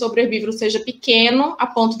formiga sobre o herbívoro seja pequeno, a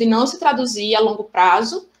ponto de não se traduzir a longo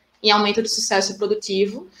prazo em aumento de sucesso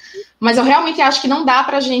reprodutivo, mas eu realmente acho que não dá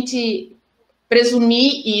para a gente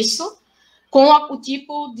presumir isso com o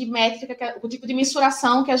tipo de métrica, o tipo de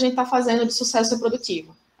mensuração que a gente está fazendo de sucesso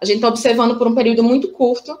reprodutivo. A gente está observando por um período muito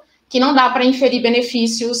curto, que não dá para inferir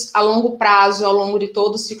benefícios a longo prazo, ao longo de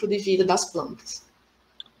todo o ciclo de vida das plantas.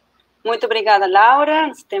 Muito obrigada, Laura.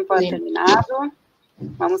 Nosso tempo é terminado.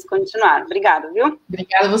 Vamos continuar. Obrigada, viu?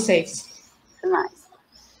 Obrigada a vocês. Até mais.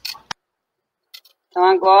 Então,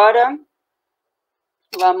 agora,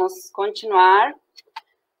 vamos continuar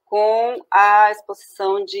com a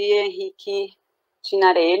exposição de Henrique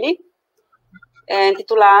D,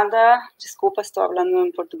 intitulada, desculpa, estou falando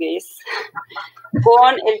em português,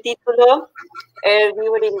 com o título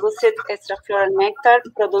Herbivory-induced extrafloral nectar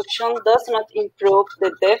production does not improve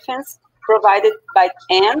the defense provided by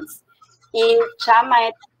ants in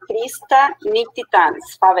Chamaecrista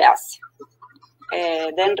nictitans fabaceae,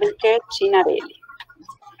 de Henrique D.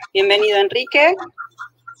 Bem-vindo, Henrique.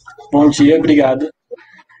 Bom dia, obrigado.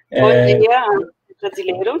 Bom dia,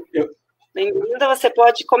 brasileiro. Bem-vindo, você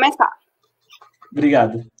pode começar.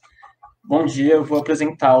 Obrigado. Bom dia, eu vou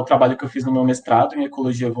apresentar o trabalho que eu fiz no meu mestrado em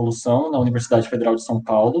Ecologia e Evolução na Universidade Federal de São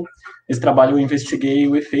Paulo. Esse trabalho eu investiguei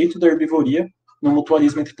o efeito da herbivoria no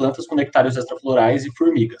mutualismo entre plantas com nectários extraflorais e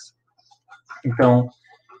formigas. Então,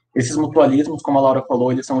 esses mutualismos, como a Laura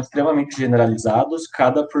falou, eles são extremamente generalizados.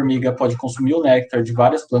 Cada formiga pode consumir o néctar de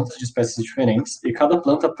várias plantas de espécies diferentes e cada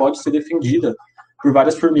planta pode ser defendida por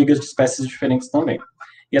várias formigas de espécies diferentes também.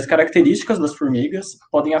 E as características das formigas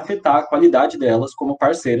podem afetar a qualidade delas como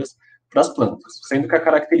parceiras para as plantas, sendo que a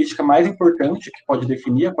característica mais importante que pode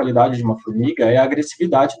definir a qualidade de uma formiga é a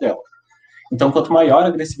agressividade dela. Então, quanto maior a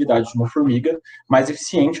agressividade de uma formiga, mais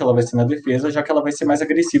eficiente ela vai ser na defesa, já que ela vai ser mais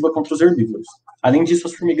agressiva contra os herbívoros. Além disso,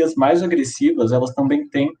 as formigas mais agressivas, elas também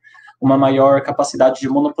têm uma maior capacidade de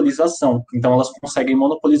monopolização. Então, elas conseguem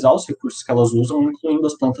monopolizar os recursos que elas usam, incluindo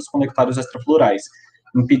as plantas com nectários extraflorais,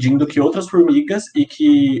 impedindo que outras formigas e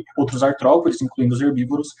que outros artrópodes, incluindo os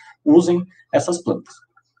herbívoros, usem essas plantas.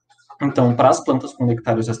 Então, para as plantas com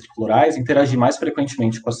nectários extraflorais, interagir mais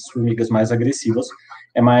frequentemente com essas formigas mais agressivas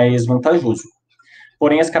é mais vantajoso.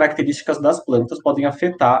 Porém, as características das plantas podem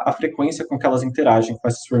afetar a frequência com que elas interagem com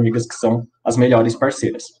essas formigas que são as melhores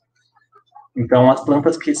parceiras. Então, as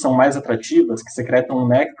plantas que são mais atrativas, que secretam um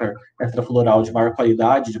néctar extrafloral de maior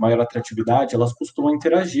qualidade, de maior atratividade, elas costumam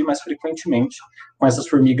interagir mais frequentemente com essas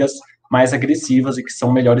formigas mais agressivas e que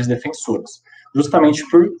são melhores defensoras, justamente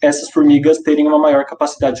por essas formigas terem uma maior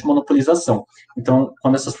capacidade de monopolização. Então,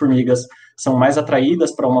 quando essas formigas são mais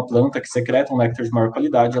atraídas para uma planta que secreta um néctar de maior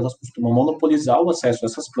qualidade, elas costumam monopolizar o acesso a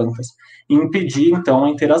essas plantas e impedir, então, a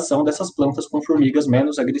interação dessas plantas com formigas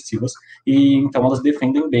menos agressivas, e então elas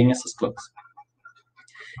defendem bem essas plantas.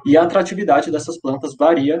 E a atratividade dessas plantas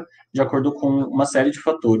varia de acordo com uma série de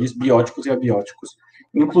fatores bióticos e abióticos,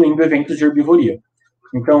 incluindo eventos de herbivoria.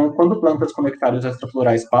 Então, quando plantas com nectários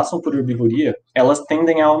extraflorais passam por herbivoria, elas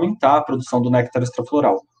tendem a aumentar a produção do néctar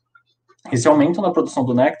extrafloral. Esse aumento na produção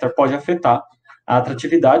do néctar pode afetar a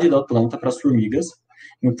atratividade da planta para as formigas.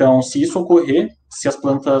 Então, se isso ocorrer, se as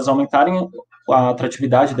plantas aumentarem a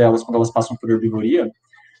atratividade delas quando elas passam por herbivoria,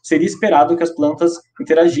 seria esperado que as plantas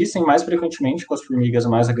interagissem mais frequentemente com as formigas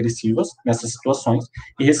mais agressivas nessas situações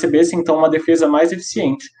e recebessem, então, uma defesa mais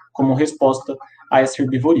eficiente como resposta a essa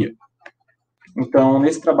herbivoria. Então,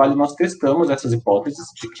 nesse trabalho, nós testamos essas hipóteses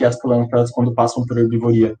de que as plantas, quando passam por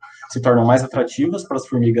herbivoria, se tornam mais atrativas para as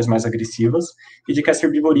formigas mais agressivas e de que essa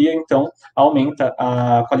herbivoria, então, aumenta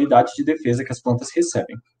a qualidade de defesa que as plantas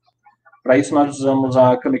recebem. Para isso, nós usamos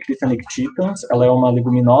a Camecrita nectitans. Ela é uma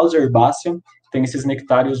leguminosa herbácea, tem esses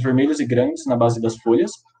nectários vermelhos e grandes na base das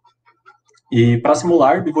folhas. E para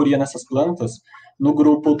simular a herbivoria nessas plantas, no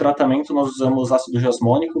grupo tratamento, nós usamos ácido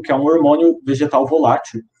jasmônico, que é um hormônio vegetal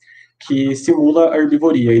volátil, que simula a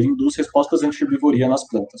herbivoria, ele induz respostas anti-herbivoria nas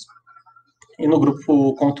plantas. E no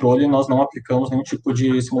grupo controle, nós não aplicamos nenhum tipo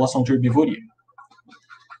de simulação de herbivoria.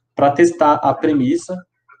 Para testar a premissa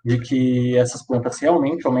de que essas plantas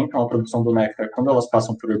realmente aumentam a produção do néctar quando elas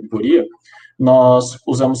passam por herbivoria, nós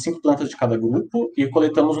usamos 5 plantas de cada grupo e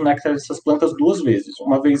coletamos o néctar dessas plantas 2 vezes,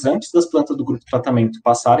 uma vez antes das plantas do grupo tratamento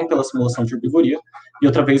passarem pela simulação de herbivoria e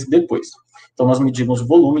outra vez depois. Então, nós medimos o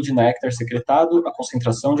volume de néctar secretado, a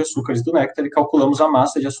concentração de açúcares do néctar e calculamos a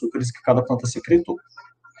massa de açúcares que cada planta secretou.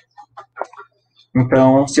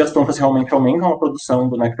 Então, se as plantas realmente aumentam a produção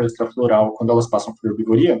do néctar extrafloral quando elas passam por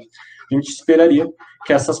herbivoria, a gente esperaria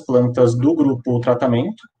que essas plantas do grupo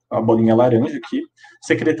tratamento, a bolinha laranja aqui,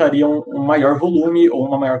 secretariam um maior volume ou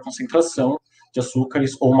uma maior concentração de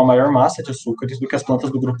açúcares ou uma maior massa de açúcares do que as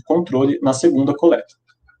plantas do grupo controle na segunda coleta.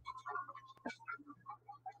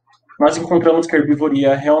 Nós encontramos que a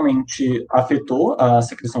herbivoria realmente afetou a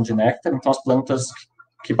secreção de néctar, então as plantas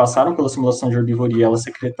que passaram pela simulação de herbivoria, elas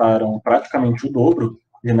secretaram praticamente o dobro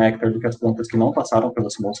de néctar do que as plantas que não passaram pela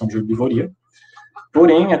simulação de herbivoria.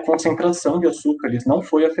 Porém, a concentração de açúcares não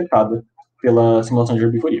foi afetada pela simulação de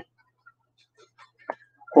herbivoria.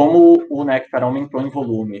 Como o néctar aumentou em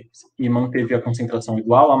volume e manteve a concentração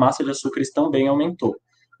igual, a massa de açúcares também aumentou.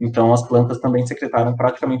 Então, as plantas também secretaram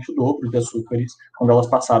praticamente o dobro de açúcares quando elas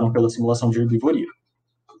passaram pela simulação de herbivoria.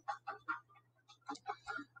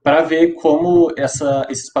 Para ver como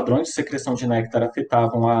esses padrões de secreção de néctar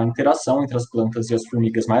afetavam a interação entre as plantas e as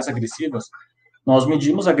formigas mais agressivas, nós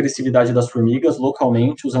medimos a agressividade das formigas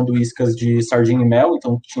localmente, usando iscas de sardinha e mel,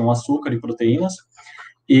 então que tinham açúcar e proteínas,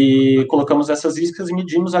 e colocamos essas iscas e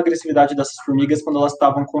medimos a agressividade dessas formigas quando elas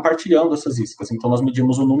estavam compartilhando essas iscas. Então, nós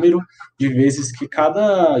medimos o número de vezes que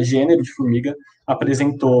cada gênero de formiga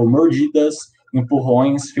apresentou mordidas,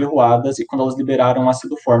 empurrões, ferroadas, e quando elas liberaram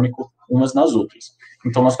ácido fórmico umas nas outras.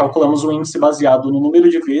 Então, nós calculamos o índice baseado no número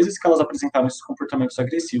de vezes que elas apresentaram esses comportamentos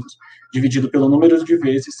agressivos, dividido pelo número de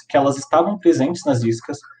vezes que elas estavam presentes nas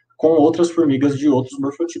iscas com outras formigas de outros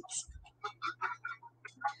morfotipos.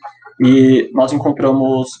 E nós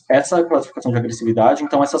encontramos essa classificação de agressividade.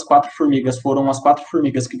 Então, essas 4 formigas foram as 4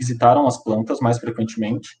 formigas que visitaram as plantas mais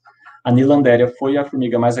frequentemente. A Nilandéria foi a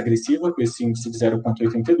formiga mais agressiva, com esse índice de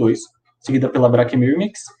 0,82, seguida pela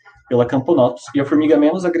Brachymyrmex, pela Camponotus, e a formiga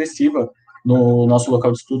menos agressiva no nosso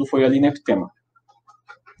local de estudo foi a Lineptema.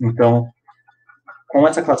 Então, com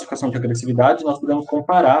essa classificação de agressividade, nós podemos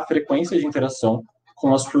comparar a frequência de interação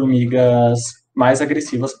com as formigas mais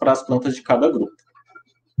agressivas para as plantas de cada grupo.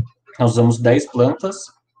 Nós usamos 10 plantas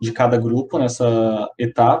de cada grupo nessa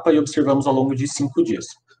etapa e observamos ao longo de 5 dias.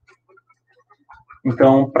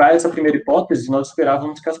 Então, para essa primeira hipótese, nós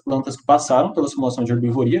esperávamos que as plantas que passaram pela simulação de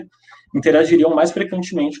herbivoria interagiriam mais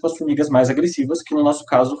frequentemente com as formigas mais agressivas, que no nosso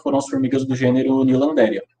caso foram as formigas do gênero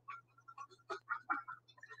Nilandéria.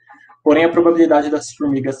 Porém, a probabilidade dessas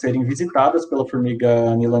formigas serem visitadas pela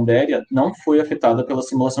formiga Nilandéria não foi afetada pela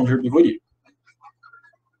simulação de herbivoria.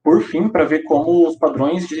 Por fim, para ver como os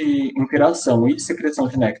padrões de interação e de secreção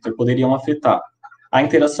de néctar poderiam afetar a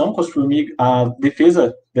interação com as formigas, a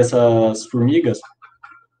defesa dessas formigas,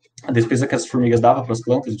 a defesa que essas formigas davam para as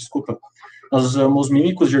plantas, desculpa, nós usamos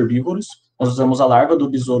mímicos de herbívoros, nós usamos a larva do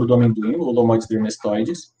besouro do amendoim, o Lomoides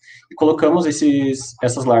dermestoides, e colocamos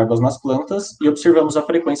essas larvas nas plantas e observamos a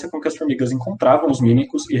frequência com que as formigas encontravam os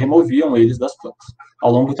mímicos e removiam eles das plantas,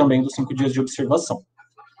 ao longo também dos 5 dias de observação.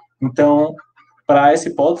 Então, para essa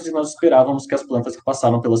hipótese, nós esperávamos que as plantas que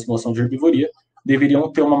passaram pela simulação de herbivoria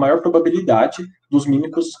deveriam ter uma maior probabilidade dos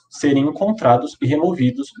mímicos serem encontrados e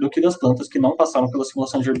removidos do que das plantas que não passaram pela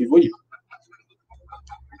simulação de herbivoria.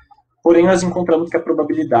 Porém, nós encontramos que a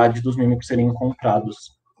probabilidade dos mímicos serem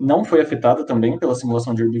encontrados não foi afetada também pela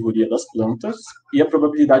simulação de herbivoria das plantas, e a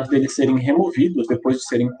probabilidade deles serem removidos depois de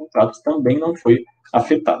serem encontrados também não foi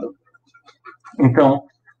afetada. Então,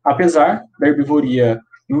 apesar da herbivoria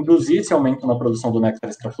induzir esse aumento na produção do néctar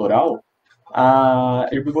extrafloral, a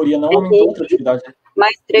herbivoria não aumentou a atratividade.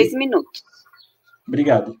 Mais 3 minutos.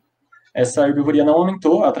 Obrigado. Essa herbivoria não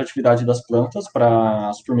aumentou a atratividade das plantas para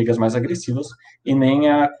as formigas mais agressivas e nem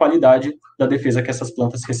a qualidade da defesa que essas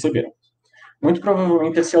plantas receberam. Muito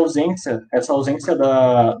provavelmente essa ausência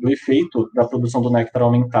do efeito da produção do néctar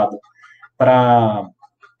aumentada para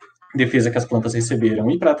defesa que as plantas receberam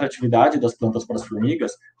e para a atratividade das plantas para as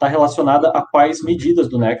formigas está relacionada a quais medidas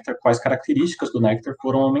do néctar, quais características do néctar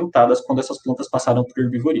foram aumentadas quando essas plantas passaram por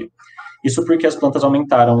herbivoria. Isso porque as plantas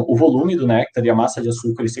aumentaram o volume do néctar e a massa de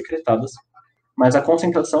açúcares secretadas, mas a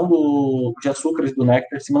concentração de açúcares do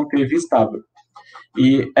néctar se manteve estável.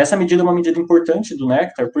 E essa medida é uma medida importante do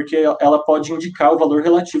néctar porque ela pode indicar o valor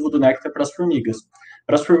relativo do néctar para as formigas.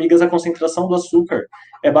 Para as formigas, a concentração do açúcar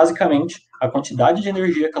é basicamente a quantidade de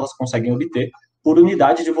energia que elas conseguem obter por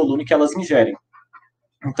unidade de volume que elas ingerem.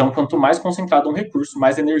 Então, quanto mais concentrado um recurso,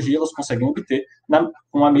 mais energia elas conseguem obter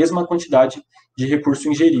com a mesma quantidade de recurso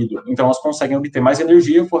ingerido. Então, elas conseguem obter mais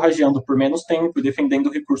energia forrageando por menos tempo e defendendo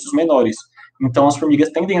recursos menores. Então, as formigas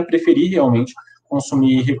tendem a preferir realmente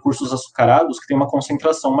consumir recursos açucarados que têm uma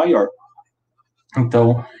concentração maior.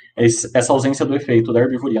 Então, essa ausência do efeito da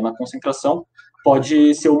herbivoria na concentração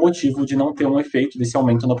pode ser o motivo de não ter um efeito desse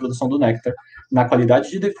aumento na produção do néctar, na qualidade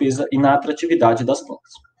de defesa e na atratividade das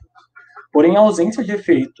plantas. Porém, a ausência de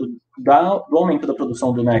efeito do aumento da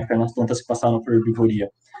produção do néctar nas plantas que passaram por herbivoria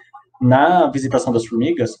na visitação das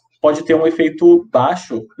formigas pode ter um efeito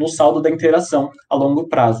baixo no saldo da interação a longo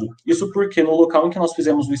prazo. Isso porque no local em que nós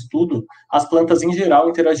fizemos o estudo, as plantas em geral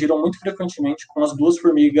interagiram muito frequentemente com as duas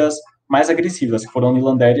formigas mais agressivas, que foram a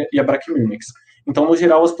Nilandéria e a Brachymyrmex. Então, no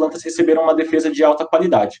geral, as plantas receberam uma defesa de alta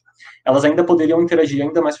qualidade. Elas ainda poderiam interagir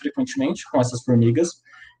ainda mais frequentemente com essas formigas,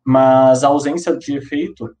 mas a ausência de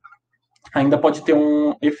efeito ainda pode ter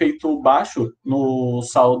um efeito baixo no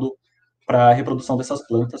saldo para a reprodução dessas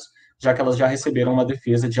plantas, já que elas já receberam uma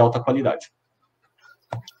defesa de alta qualidade.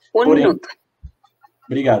 Minuto.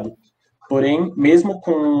 Obrigado. Porém, mesmo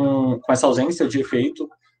com essa ausência de efeito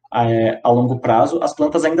a longo prazo, as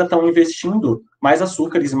plantas ainda estão investindo mais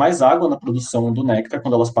açúcares e mais água na produção do néctar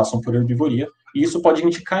quando elas passam por herbivoria, e isso pode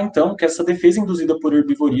indicar, então, que essa defesa induzida por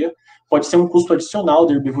herbivoria pode ser um custo adicional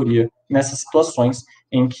da herbivoria nessas situações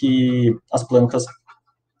em que as plantas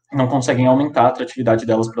não conseguem aumentar a atratividade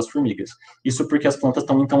delas para as formigas. Isso porque as plantas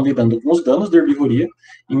estão, então, lidando com os danos da herbivoria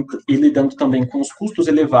e lidando também com os custos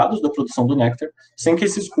elevados da produção do néctar, sem que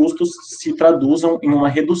esses custos se traduzam em uma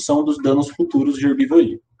redução dos danos futuros de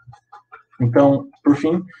herbivoria. Então, por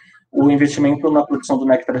fim, o investimento na produção do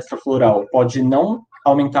néctar extrafloral pode não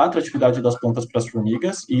aumentar a atratividade das plantas para as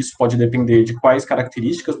formigas, e isso pode depender de quais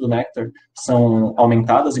características do néctar são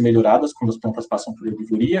aumentadas e melhoradas quando as plantas passam por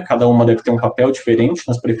herbivoria. Cada uma deve ter um papel diferente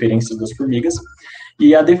nas preferências das formigas,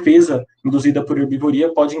 e a defesa induzida por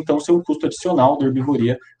herbivoria pode, então, ser um custo adicional da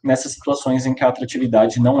herbivoria nessas situações em que a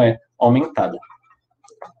atratividade não é aumentada.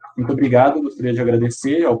 Muito obrigado, gostaria de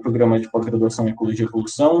agradecer ao Programa de Pós-Graduação em Ecologia e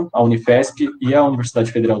Evolução, à Unifesp e à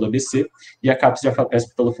Universidade Federal do ABC, e à CAPES e à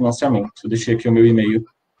FAPESP pelo financiamento. Eu deixei aqui o meu e-mail,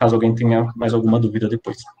 caso alguém tenha mais alguma dúvida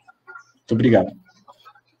depois. Muito obrigado.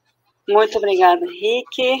 Muito obrigada,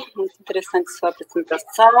 Henrique. Muito interessante sua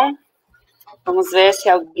apresentação. Vamos ver se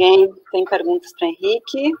alguém tem perguntas para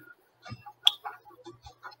Henrique.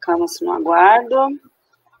 Ficamos no aguardo.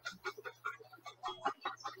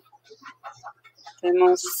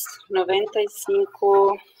 Temos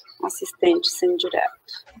 95 assistentes em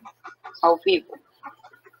direto, ao vivo.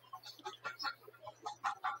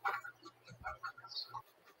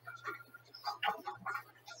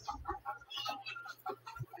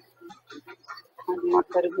 Alguma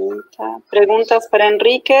pergunta? Perguntas para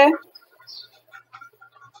Henrique?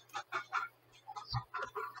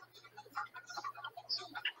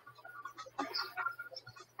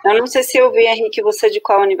 Eu não sei se eu vi, Henrique, você de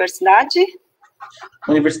qual universidade?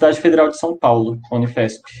 Universidade Federal de São Paulo,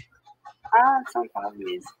 Unifesp. Ah, São Paulo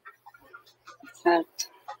mesmo. Certo.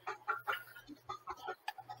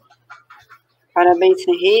 Parabéns,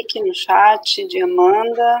 Henrique, no chat de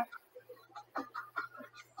Amanda.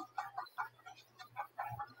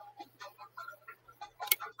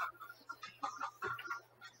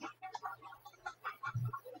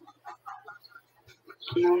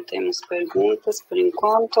 Não temos perguntas por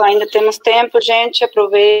enquanto. Ainda temos tempo, gente,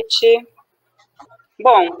 aproveite.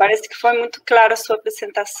 Bom, parece que foi muito clara a sua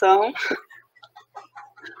apresentação.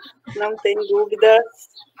 Não tem dúvidas.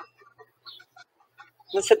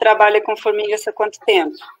 Você trabalha com formigas há quanto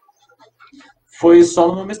tempo? Foi só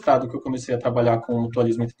no meu mestrado que eu comecei a trabalhar com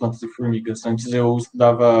mutualismo entre plantas e formigas. Antes eu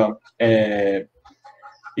estudava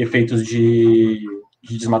efeitos de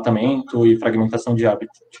desmatamento e fragmentação de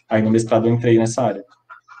hábitat. Aí no mestrado eu entrei nessa área.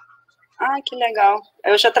 Ah, que legal.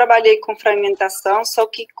 Eu já trabalhei com fragmentação, só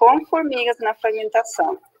que com formigas na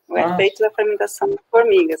fragmentação. O efeito da fragmentação de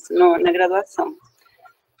formigas na graduação,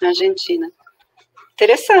 na Argentina.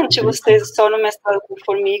 Interessante, vocês só no mestrado com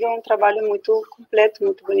formiga, é um trabalho muito completo,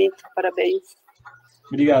 muito bonito. Parabéns.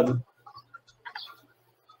 Obrigado.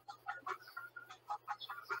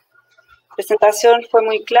 apresentação foi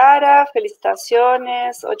muito clara,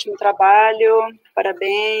 felicitações, ótimo trabalho,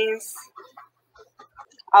 parabéns.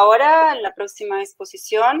 Agora, na próxima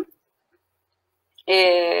exposição,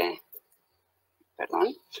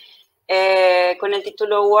 con el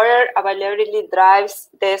título Water Availability Drives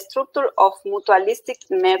the Structure of Mutualistic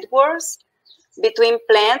Networks Between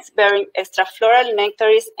Plants Bearing Extrafloral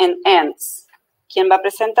Nectaries and Ants. ¿Quién va a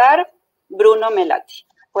presentar? Bruno Melati.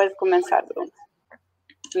 Puedes comenzar, Bruno.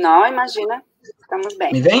 Não, imagina, estamos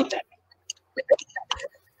bem. Me vem?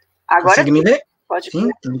 Agora consegue me ver? Pode. Sim,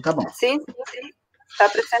 então tá bom. Sim. Está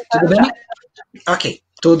apresentado. Tudo bem? Ok.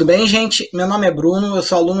 Tudo bem, gente? Meu nome é Bruno, eu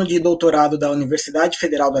sou aluno de doutorado da Universidade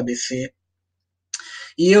Federal do ABC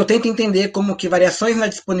e eu tento entender como que variações na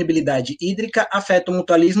disponibilidade hídrica afetam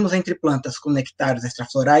mutualismos entre plantas com nectários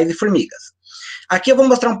extraflorais e formigas. Aqui eu vou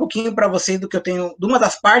mostrar um pouquinho para vocês do que eu tenho, de uma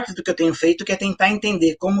das partes do que eu tenho feito, que é tentar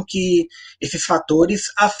entender como que esses fatores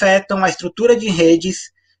afetam a estrutura de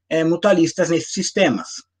redes mutualistas nesses sistemas.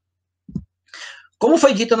 Como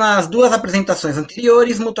foi dito nas duas apresentações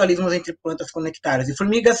anteriores, mutualismos entre plantas com nectários e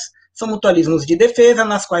formigas são mutualismos de defesa,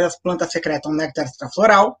 nas quais as plantas secretam néctar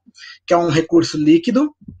extrafloral, que é um recurso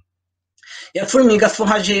líquido, e as formigas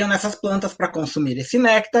forrageiam nessas plantas para consumir esse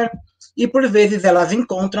néctar, e por vezes elas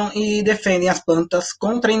encontram e defendem as plantas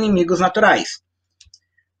contra inimigos naturais.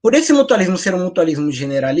 Por esse mutualismo ser um mutualismo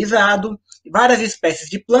generalizado, várias espécies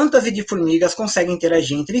de plantas e de formigas conseguem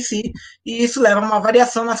interagir entre si, e isso leva a uma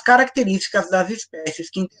variação nas características das espécies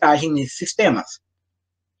que interagem nesses sistemas.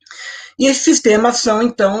 E esses sistemas são,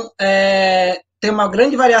 então, têm uma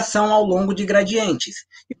grande variação ao longo de gradientes.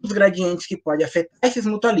 E os gradientes que podem afetar esses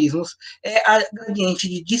mutualismos é a gradiente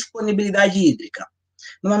de disponibilidade hídrica.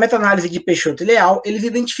 Numa meta-análise de Peixoto e Leal, eles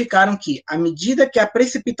identificaram que, à medida que a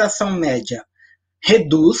precipitação média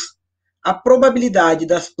reduz, a probabilidade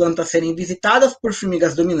das plantas serem visitadas por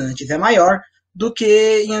formigas dominantes é maior do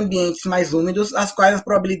que em ambientes mais úmidos, as quais a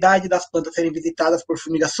probabilidade das plantas serem visitadas por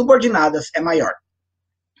formigas subordinadas é maior.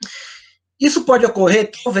 Isso pode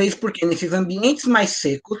ocorrer, talvez, porque nesses ambientes mais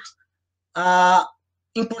secos, a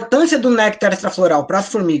importância do néctar extrafloral para as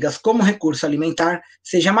formigas como recurso alimentar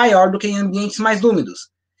seja maior do que em ambientes mais úmidos.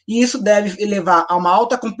 E isso deve levar a uma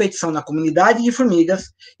alta competição na comunidade de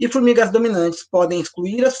formigas, e formigas dominantes podem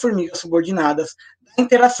excluir as formigas subordinadas da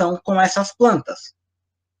interação com essas plantas.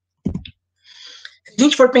 Se a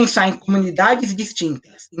gente for pensar em comunidades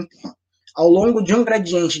distintas, então, ao longo de um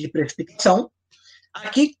gradiente de precipitação,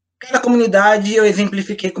 aqui, cada comunidade eu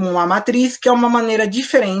exemplifiquei como uma matriz, que é uma maneira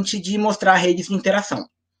diferente de mostrar redes de interação.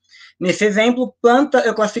 Nesse exemplo, planta,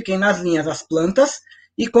 eu classifiquei nas linhas as plantas,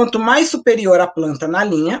 e quanto mais superior a planta na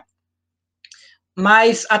linha,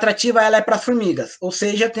 mais atrativa ela é para as formigas, ou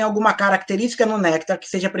seja, tem alguma característica no néctar que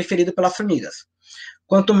seja preferido pelas formigas.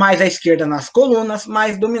 Quanto mais à esquerda nas colunas,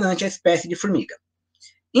 mais dominante a espécie de formiga.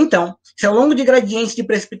 Então, se ao longo de gradientes de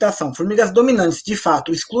precipitação, formigas dominantes de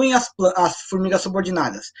fato excluem as formigas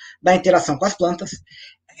subordinadas da interação com as plantas,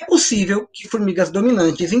 é possível que formigas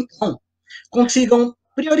dominantes, então,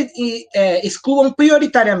 excluam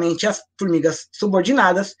prioritariamente as formigas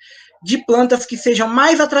subordinadas de plantas que sejam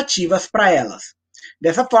mais atrativas para elas.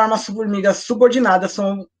 Dessa forma, as formigas subordinadas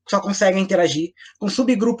só conseguem interagir com um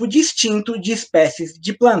subgrupo distinto de espécies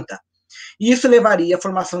de planta. E isso levaria à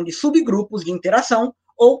formação de subgrupos de interação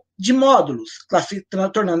ou de módulos,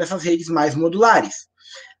 tornando essas redes mais modulares.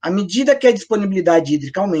 À medida que a disponibilidade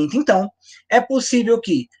hídrica aumenta, então, é possível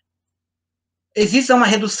que exista uma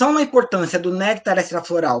redução na importância do néctar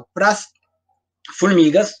extrafloral para as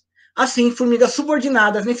formigas. Assim, formigas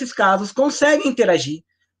subordinadas, nesses casos, conseguem interagir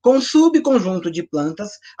com um subconjunto de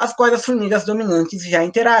plantas, as quais as formigas dominantes já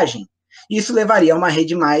interagem. Isso levaria a uma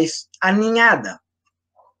rede mais aninhada.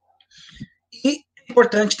 E é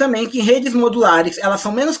importante também que redes modulares, elas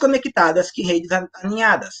são menos conectadas que redes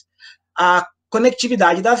aninhadas. A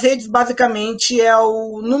conectividade das redes, basicamente, é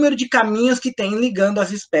o número de caminhos que tem ligando as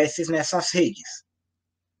espécies nessas redes.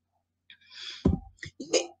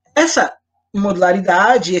 E essa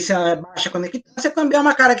modularidade, essa baixa conectância, também é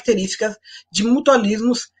uma característica de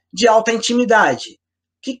mutualismos de alta intimidade,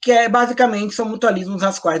 que basicamente são mutualismos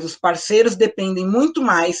nas quais os parceiros dependem muito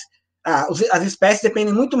mais, as espécies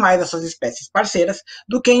dependem muito mais das suas espécies parceiras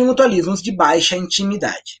do que em mutualismos de baixa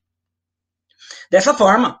intimidade. Dessa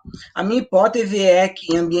forma, a minha hipótese é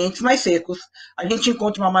que em ambientes mais secos, a gente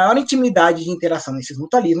encontra uma maior intimidade de interação nesses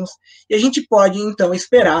mutualismos, e a gente pode, então,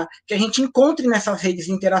 esperar que a gente encontre nessas redes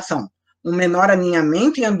de interação um menor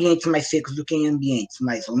aninhamento em ambientes mais secos do que em ambientes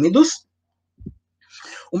mais úmidos,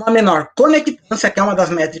 uma menor conectância, que é uma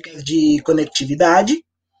das métricas de conectividade,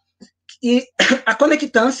 e a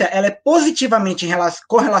conectância ela é positivamente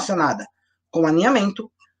correlacionada com o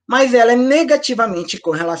aninhamento, mas ela é negativamente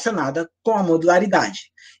correlacionada com a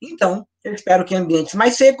modularidade. Então, eu espero que em ambientes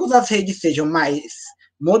mais secos as redes sejam mais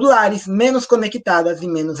modulares, menos conectadas e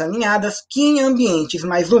menos alinhadas que em ambientes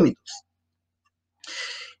mais úmidos.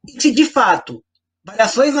 E se, de fato,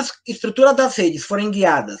 variações na estrutura das redes forem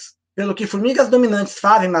guiadas pelo que formigas dominantes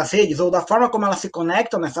fazem nas redes ou da forma como elas se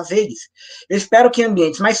conectam nessas redes, eu espero que em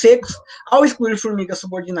ambientes mais secos, ao excluir formigas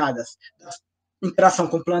subordinadas da interação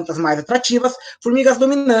com plantas mais atrativas, formigas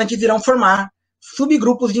dominantes irão formar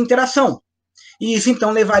subgrupos de interação. E isso, então,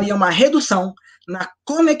 levaria a uma redução na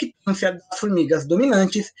conectância das formigas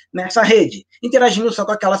dominantes nessa rede, interagindo só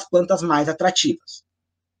com aquelas plantas mais atrativas.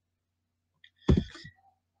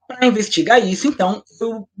 Para investigar isso, então,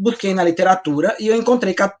 eu busquei na literatura e eu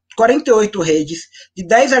encontrei 48 redes de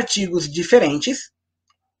 10 artigos diferentes.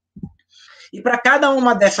 E para cada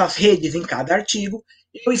uma dessas redes em cada artigo,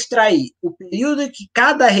 eu extraí o período em que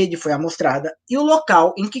cada rede foi amostrada e o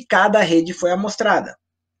local em que cada rede foi amostrada.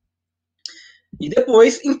 E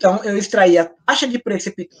depois, então, eu extraí a taxa de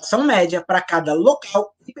precipitação média para cada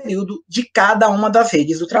local e período de cada uma das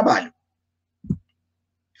redes do trabalho.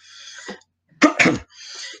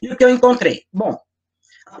 E o que eu encontrei? Bom,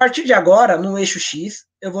 a partir de agora, no eixo X,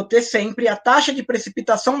 eu vou ter sempre a taxa de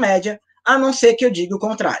precipitação média, a não ser que eu diga o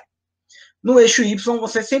contrário. No eixo Y, vão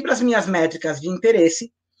ser sempre as minhas métricas de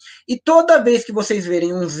interesse, e toda vez que vocês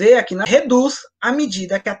verem um Z aqui, reduz à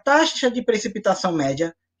medida que a taxa de precipitação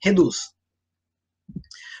média reduz.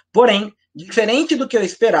 Porém, diferente do que eu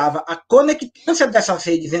esperava, a conectância dessas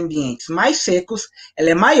redes em ambientes mais secos, ela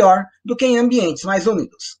é maior do que em ambientes mais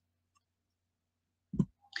úmidos.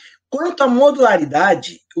 Quanto à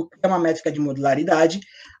modularidade, o que é uma métrica de modularidade,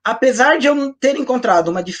 apesar de eu não ter encontrado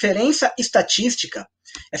uma diferença estatística,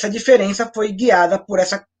 essa diferença foi guiada por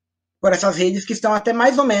essas redes que estão até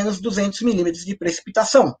mais ou menos 200 milímetros de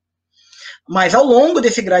precipitação. Mas ao longo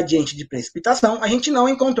desse gradiente de precipitação, a gente não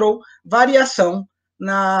encontrou variação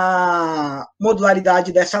na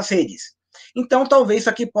modularidade dessas redes. Então, talvez isso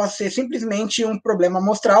aqui possa ser simplesmente um problema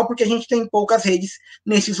amostral, porque a gente tem poucas redes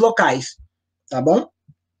nesses locais, tá bom?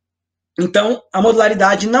 Então, a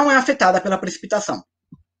modularidade não é afetada pela precipitação.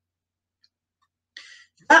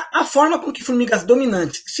 A forma com que formigas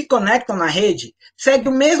dominantes se conectam na rede segue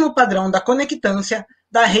o mesmo padrão da conectância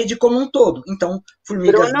da rede como um todo. Então,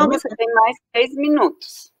 formigas Bruno, você tem mais 3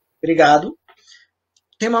 minutos. Obrigado.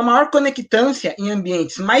 Tem uma maior conectância em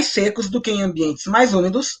ambientes mais secos do que em ambientes mais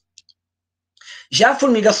úmidos. Já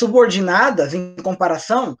formigas subordinadas, em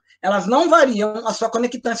comparação, elas não variam a sua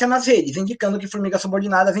conectância nas redes, indicando que formigas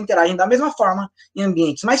subordinadas interagem da mesma forma em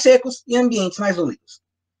ambientes mais secos e ambientes mais úmidos.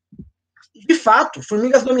 De fato,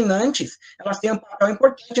 formigas dominantes, elas têm um papel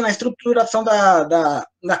importante na estruturação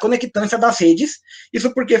da conectância das redes.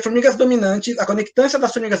 Isso porque formigas dominantes, a conectância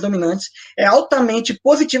das formigas dominantes é altamente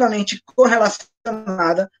positivamente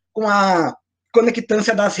correlacionada com a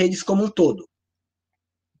conectância das redes como um todo.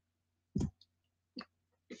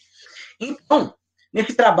 Então,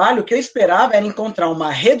 nesse trabalho, o que eu esperava era encontrar uma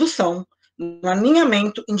redução no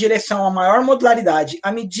alinhamento em direção a maior modularidade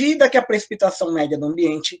à medida que a precipitação média do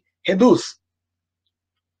ambiente reduz.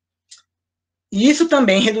 E isso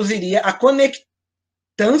também reduziria a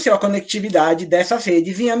conectância ou a conectividade dessas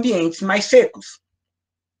redes em ambientes mais secos.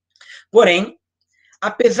 Porém,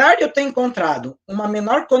 apesar de eu ter encontrado uma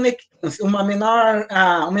menor conectância, um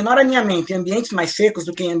menor alinhamento em ambientes mais secos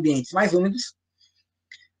do que em ambientes mais úmidos,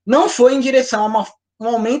 não foi em direção a um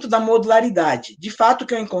aumento da modularidade. De fato, o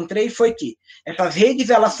que eu encontrei foi que essas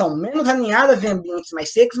redes elas são menos alinhadas em ambientes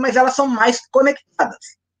mais secos, mas elas são mais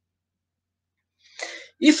conectadas.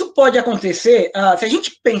 Isso pode acontecer, se a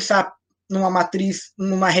gente pensar numa matriz,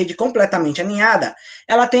 numa rede completamente alinhada,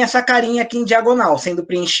 ela tem essa carinha aqui em diagonal, sendo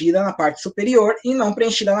preenchida na parte superior e não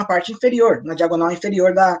preenchida na parte inferior, na diagonal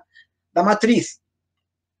inferior da matriz.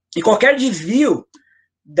 E qualquer desvio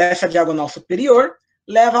dessa diagonal superior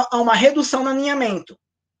leva a uma redução no alinhamento.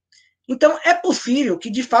 Então, é possível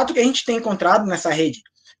que, de fato, o que a gente tem encontrado nessa rede,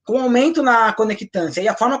 com o aumento na conectância e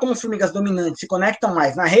a forma como as formigas dominantes se conectam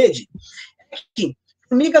mais na rede, é que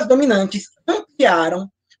formigas dominantes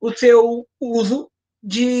ampliaram o seu uso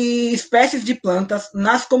de espécies de plantas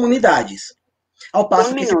nas comunidades, ao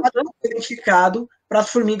passo que isso não é identificado para as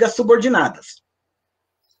formigas subordinadas.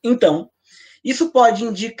 Então, isso pode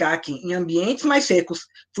indicar que, em ambientes mais secos,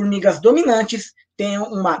 formigas dominantes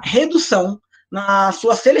tenham uma redução na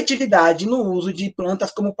sua seletividade no uso de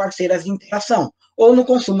plantas como parceiras de interação, ou no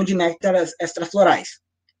consumo de néctares extraflorais.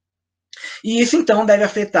 E isso, então, deve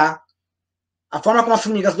afetar a forma como as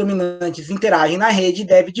formigas dominantes interagem na rede,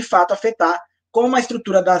 deve, de fato, afetar como a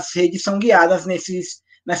estrutura das redes são guiadas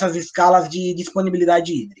nessas escalas de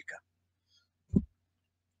disponibilidade hídrica.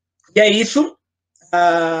 E é isso.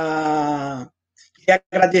 Queria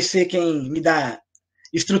agradecer quem me dá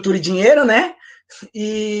estrutura e dinheiro, né?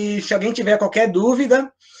 E se alguém tiver qualquer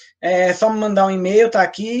dúvida, é só me mandar um e-mail, tá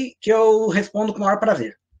aqui, que eu respondo com o maior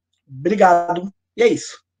prazer. Obrigado. E é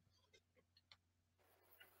isso.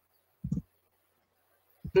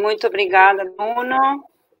 Muito obrigada, Bruno.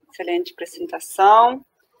 Excelente apresentação.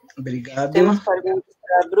 Obrigado. Temos perguntas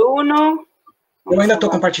para Bruno. Eu ainda estou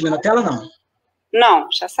compartilhando a tela, não? Não,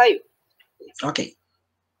 já saiu. Ok.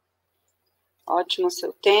 Ótimo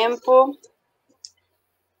seu tempo.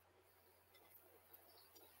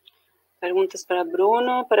 Perguntas para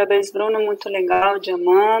Bruno. Parabéns, Bruno. Muito legal, de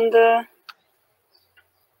Amanda.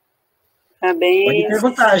 Parabéns. Pode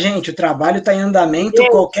perguntar, gente. O trabalho está em andamento.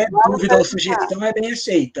 Gente, qualquer dúvida ou sugestão é bem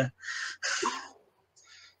aceita.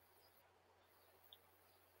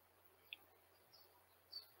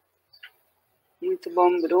 Muito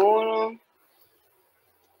bom, Bruno.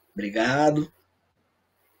 Obrigado.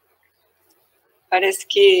 Parece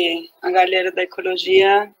que a galera da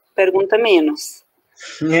ecologia pergunta menos.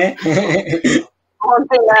 É.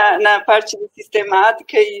 Ontem, na parte de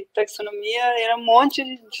sistemática e taxonomia, era um monte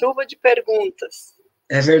de chuva de perguntas.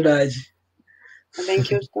 É verdade. Ainda bem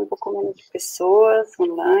que hoje tem um pouco menos de pessoas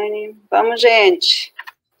online. Vamos, gente!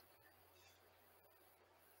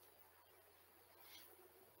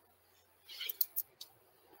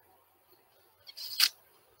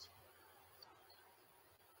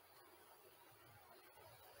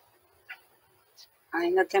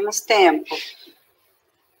 Ainda temos tempo.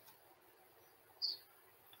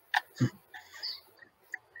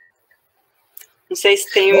 Não sei se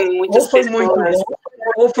tem muitas pessoas.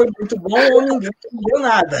 Ou foi muito bom, ou ninguém entendeu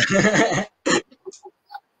nada.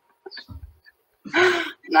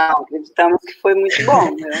 Não, acreditamos que foi muito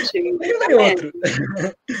bom. Eu achei muito bom. Outro.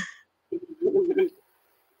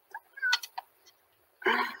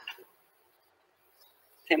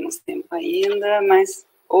 Temos tempo ainda, mas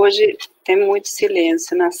hoje tem muito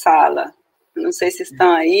silêncio na sala. Não sei se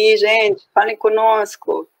estão aí, gente, falem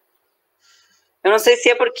conosco. Eu não sei se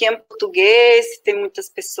é porque é em português, se tem muitas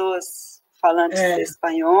pessoas falando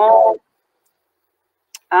espanhol.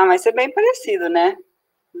 Ah, mas é bem parecido, né?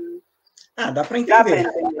 Dá para entender.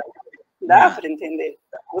 Dá para entender.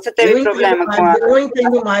 Você teve problema com a... Eu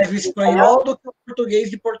entendo mais o espanhol do que o português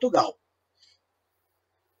de Portugal.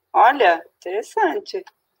 Olha, interessante.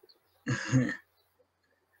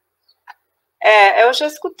 Eu já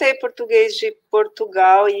escutei português de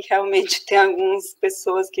Portugal e realmente tem algumas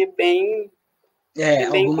pessoas que é bem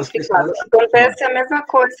complicado. Acontece a mesma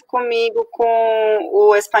coisa comigo com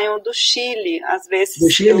o espanhol do Chile. Às vezes do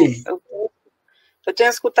Chile? Eu tenho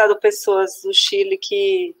escutado pessoas do Chile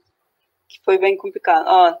que foi bem complicado.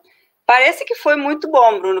 Ó, parece que foi muito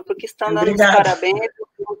bom, Bruno, porque estão dando os parabéns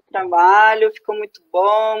pelo trabalho, ficou muito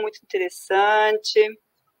bom, muito interessante.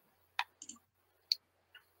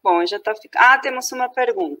 Bom, já está ficando. Temos uma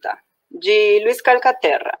pergunta de Luis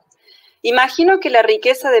Calcaterra. Imagino que la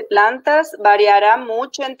riqueza de plantas variará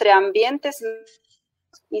mucho entre ambientes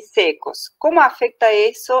y secos. ¿Cómo afecta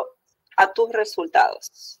eso a tus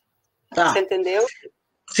resultados? Você entendeu?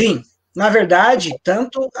 Sim. Na verdade,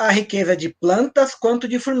 tanto a riqueza de plantas quanto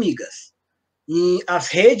de formigas. E as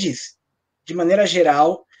redes, de maneira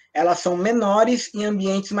geral, elas são menores em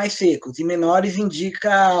ambientes mais secos. E menores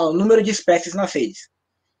indica o número de espécies nas redes.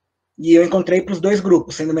 E eu encontrei para os dois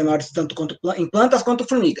grupos, sendo menores tanto em plantas quanto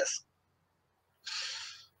formigas.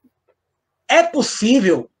 É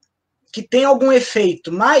possível que tenha algum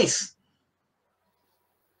efeito, mas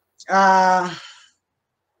a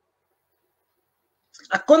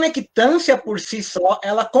conectância por si só,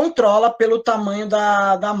 ela controla pelo tamanho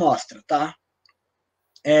da amostra, tá?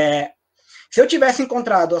 Se eu tivesse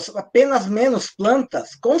encontrado apenas menos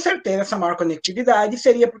plantas, com certeza essa maior conectividade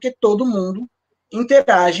seria porque todo mundo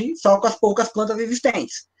interage só com as poucas plantas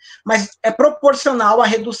existentes. Mas é proporcional à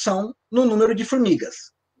redução no número de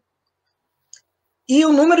formigas. E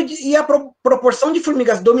a proporção de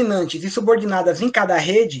formigas dominantes e subordinadas em cada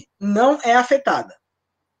rede não é afetada.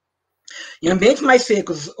 Em ambientes mais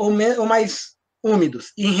secos ou mais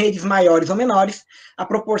úmidos e em redes maiores ou menores, a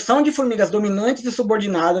proporção de formigas dominantes e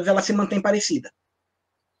subordinadas ela se mantém parecida.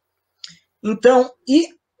 Então,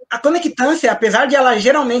 a conectância, apesar de ela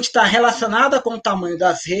geralmente estar relacionada com o tamanho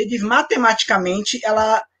das redes, matematicamente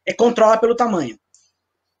ela controla pelo tamanho.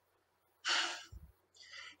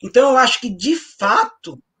 Então, eu acho que, de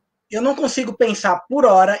fato, eu não consigo pensar por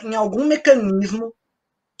hora em algum mecanismo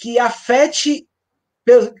que afete,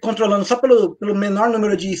 controlando só pelo menor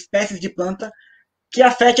número de espécies de planta, que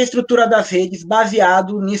afete a estrutura das redes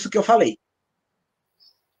baseado nisso que eu falei.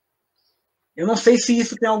 Eu não sei se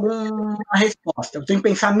isso tem alguma resposta. Eu tenho que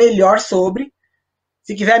pensar melhor sobre.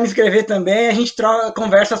 Se quiser me escrever também, a gente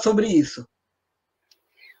conversa sobre isso.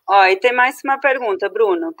 Ó, e tem mais uma pergunta,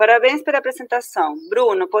 Bruno. Parabéns pela apresentação.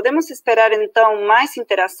 Bruno, podemos esperar, então, mais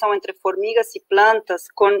interação entre formigas e plantas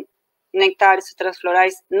com nectários e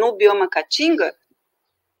transflorais no bioma Caatinga?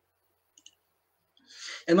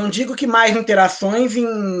 Eu não digo que mais interações em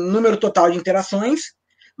número total de interações,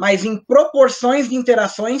 mas em proporções de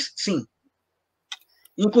interações, sim.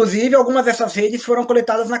 Inclusive, algumas dessas redes foram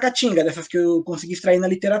coletadas na Caatinga, dessas que eu consegui extrair na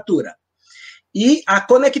literatura. E a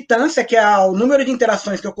conectância, que é o número de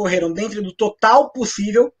interações que ocorreram dentro do total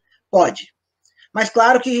possível, pode. Mas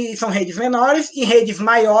claro que são redes menores e redes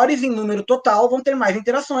maiores em número total vão ter mais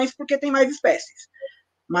interações porque tem mais espécies.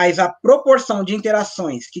 Mas a proporção de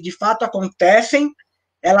interações que de fato acontecem,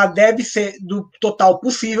 ela deve ser, do total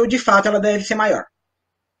possível, de fato ela deve ser maior.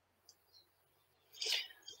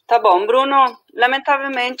 Tá bom, Bruno,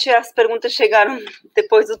 lamentavelmente as perguntas chegaram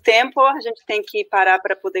depois do tempo, a gente tem que parar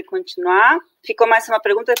para poder continuar. Ficou mais uma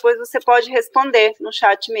pergunta, depois você pode responder no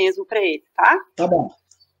chat mesmo para ele, tá? Tá bom.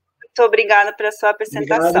 Muito obrigada pela sua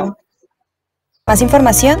apresentação. Obrigado. Más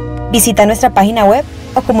información, visita nuestra página web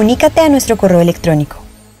o comunícate a nuestro correo electrónico.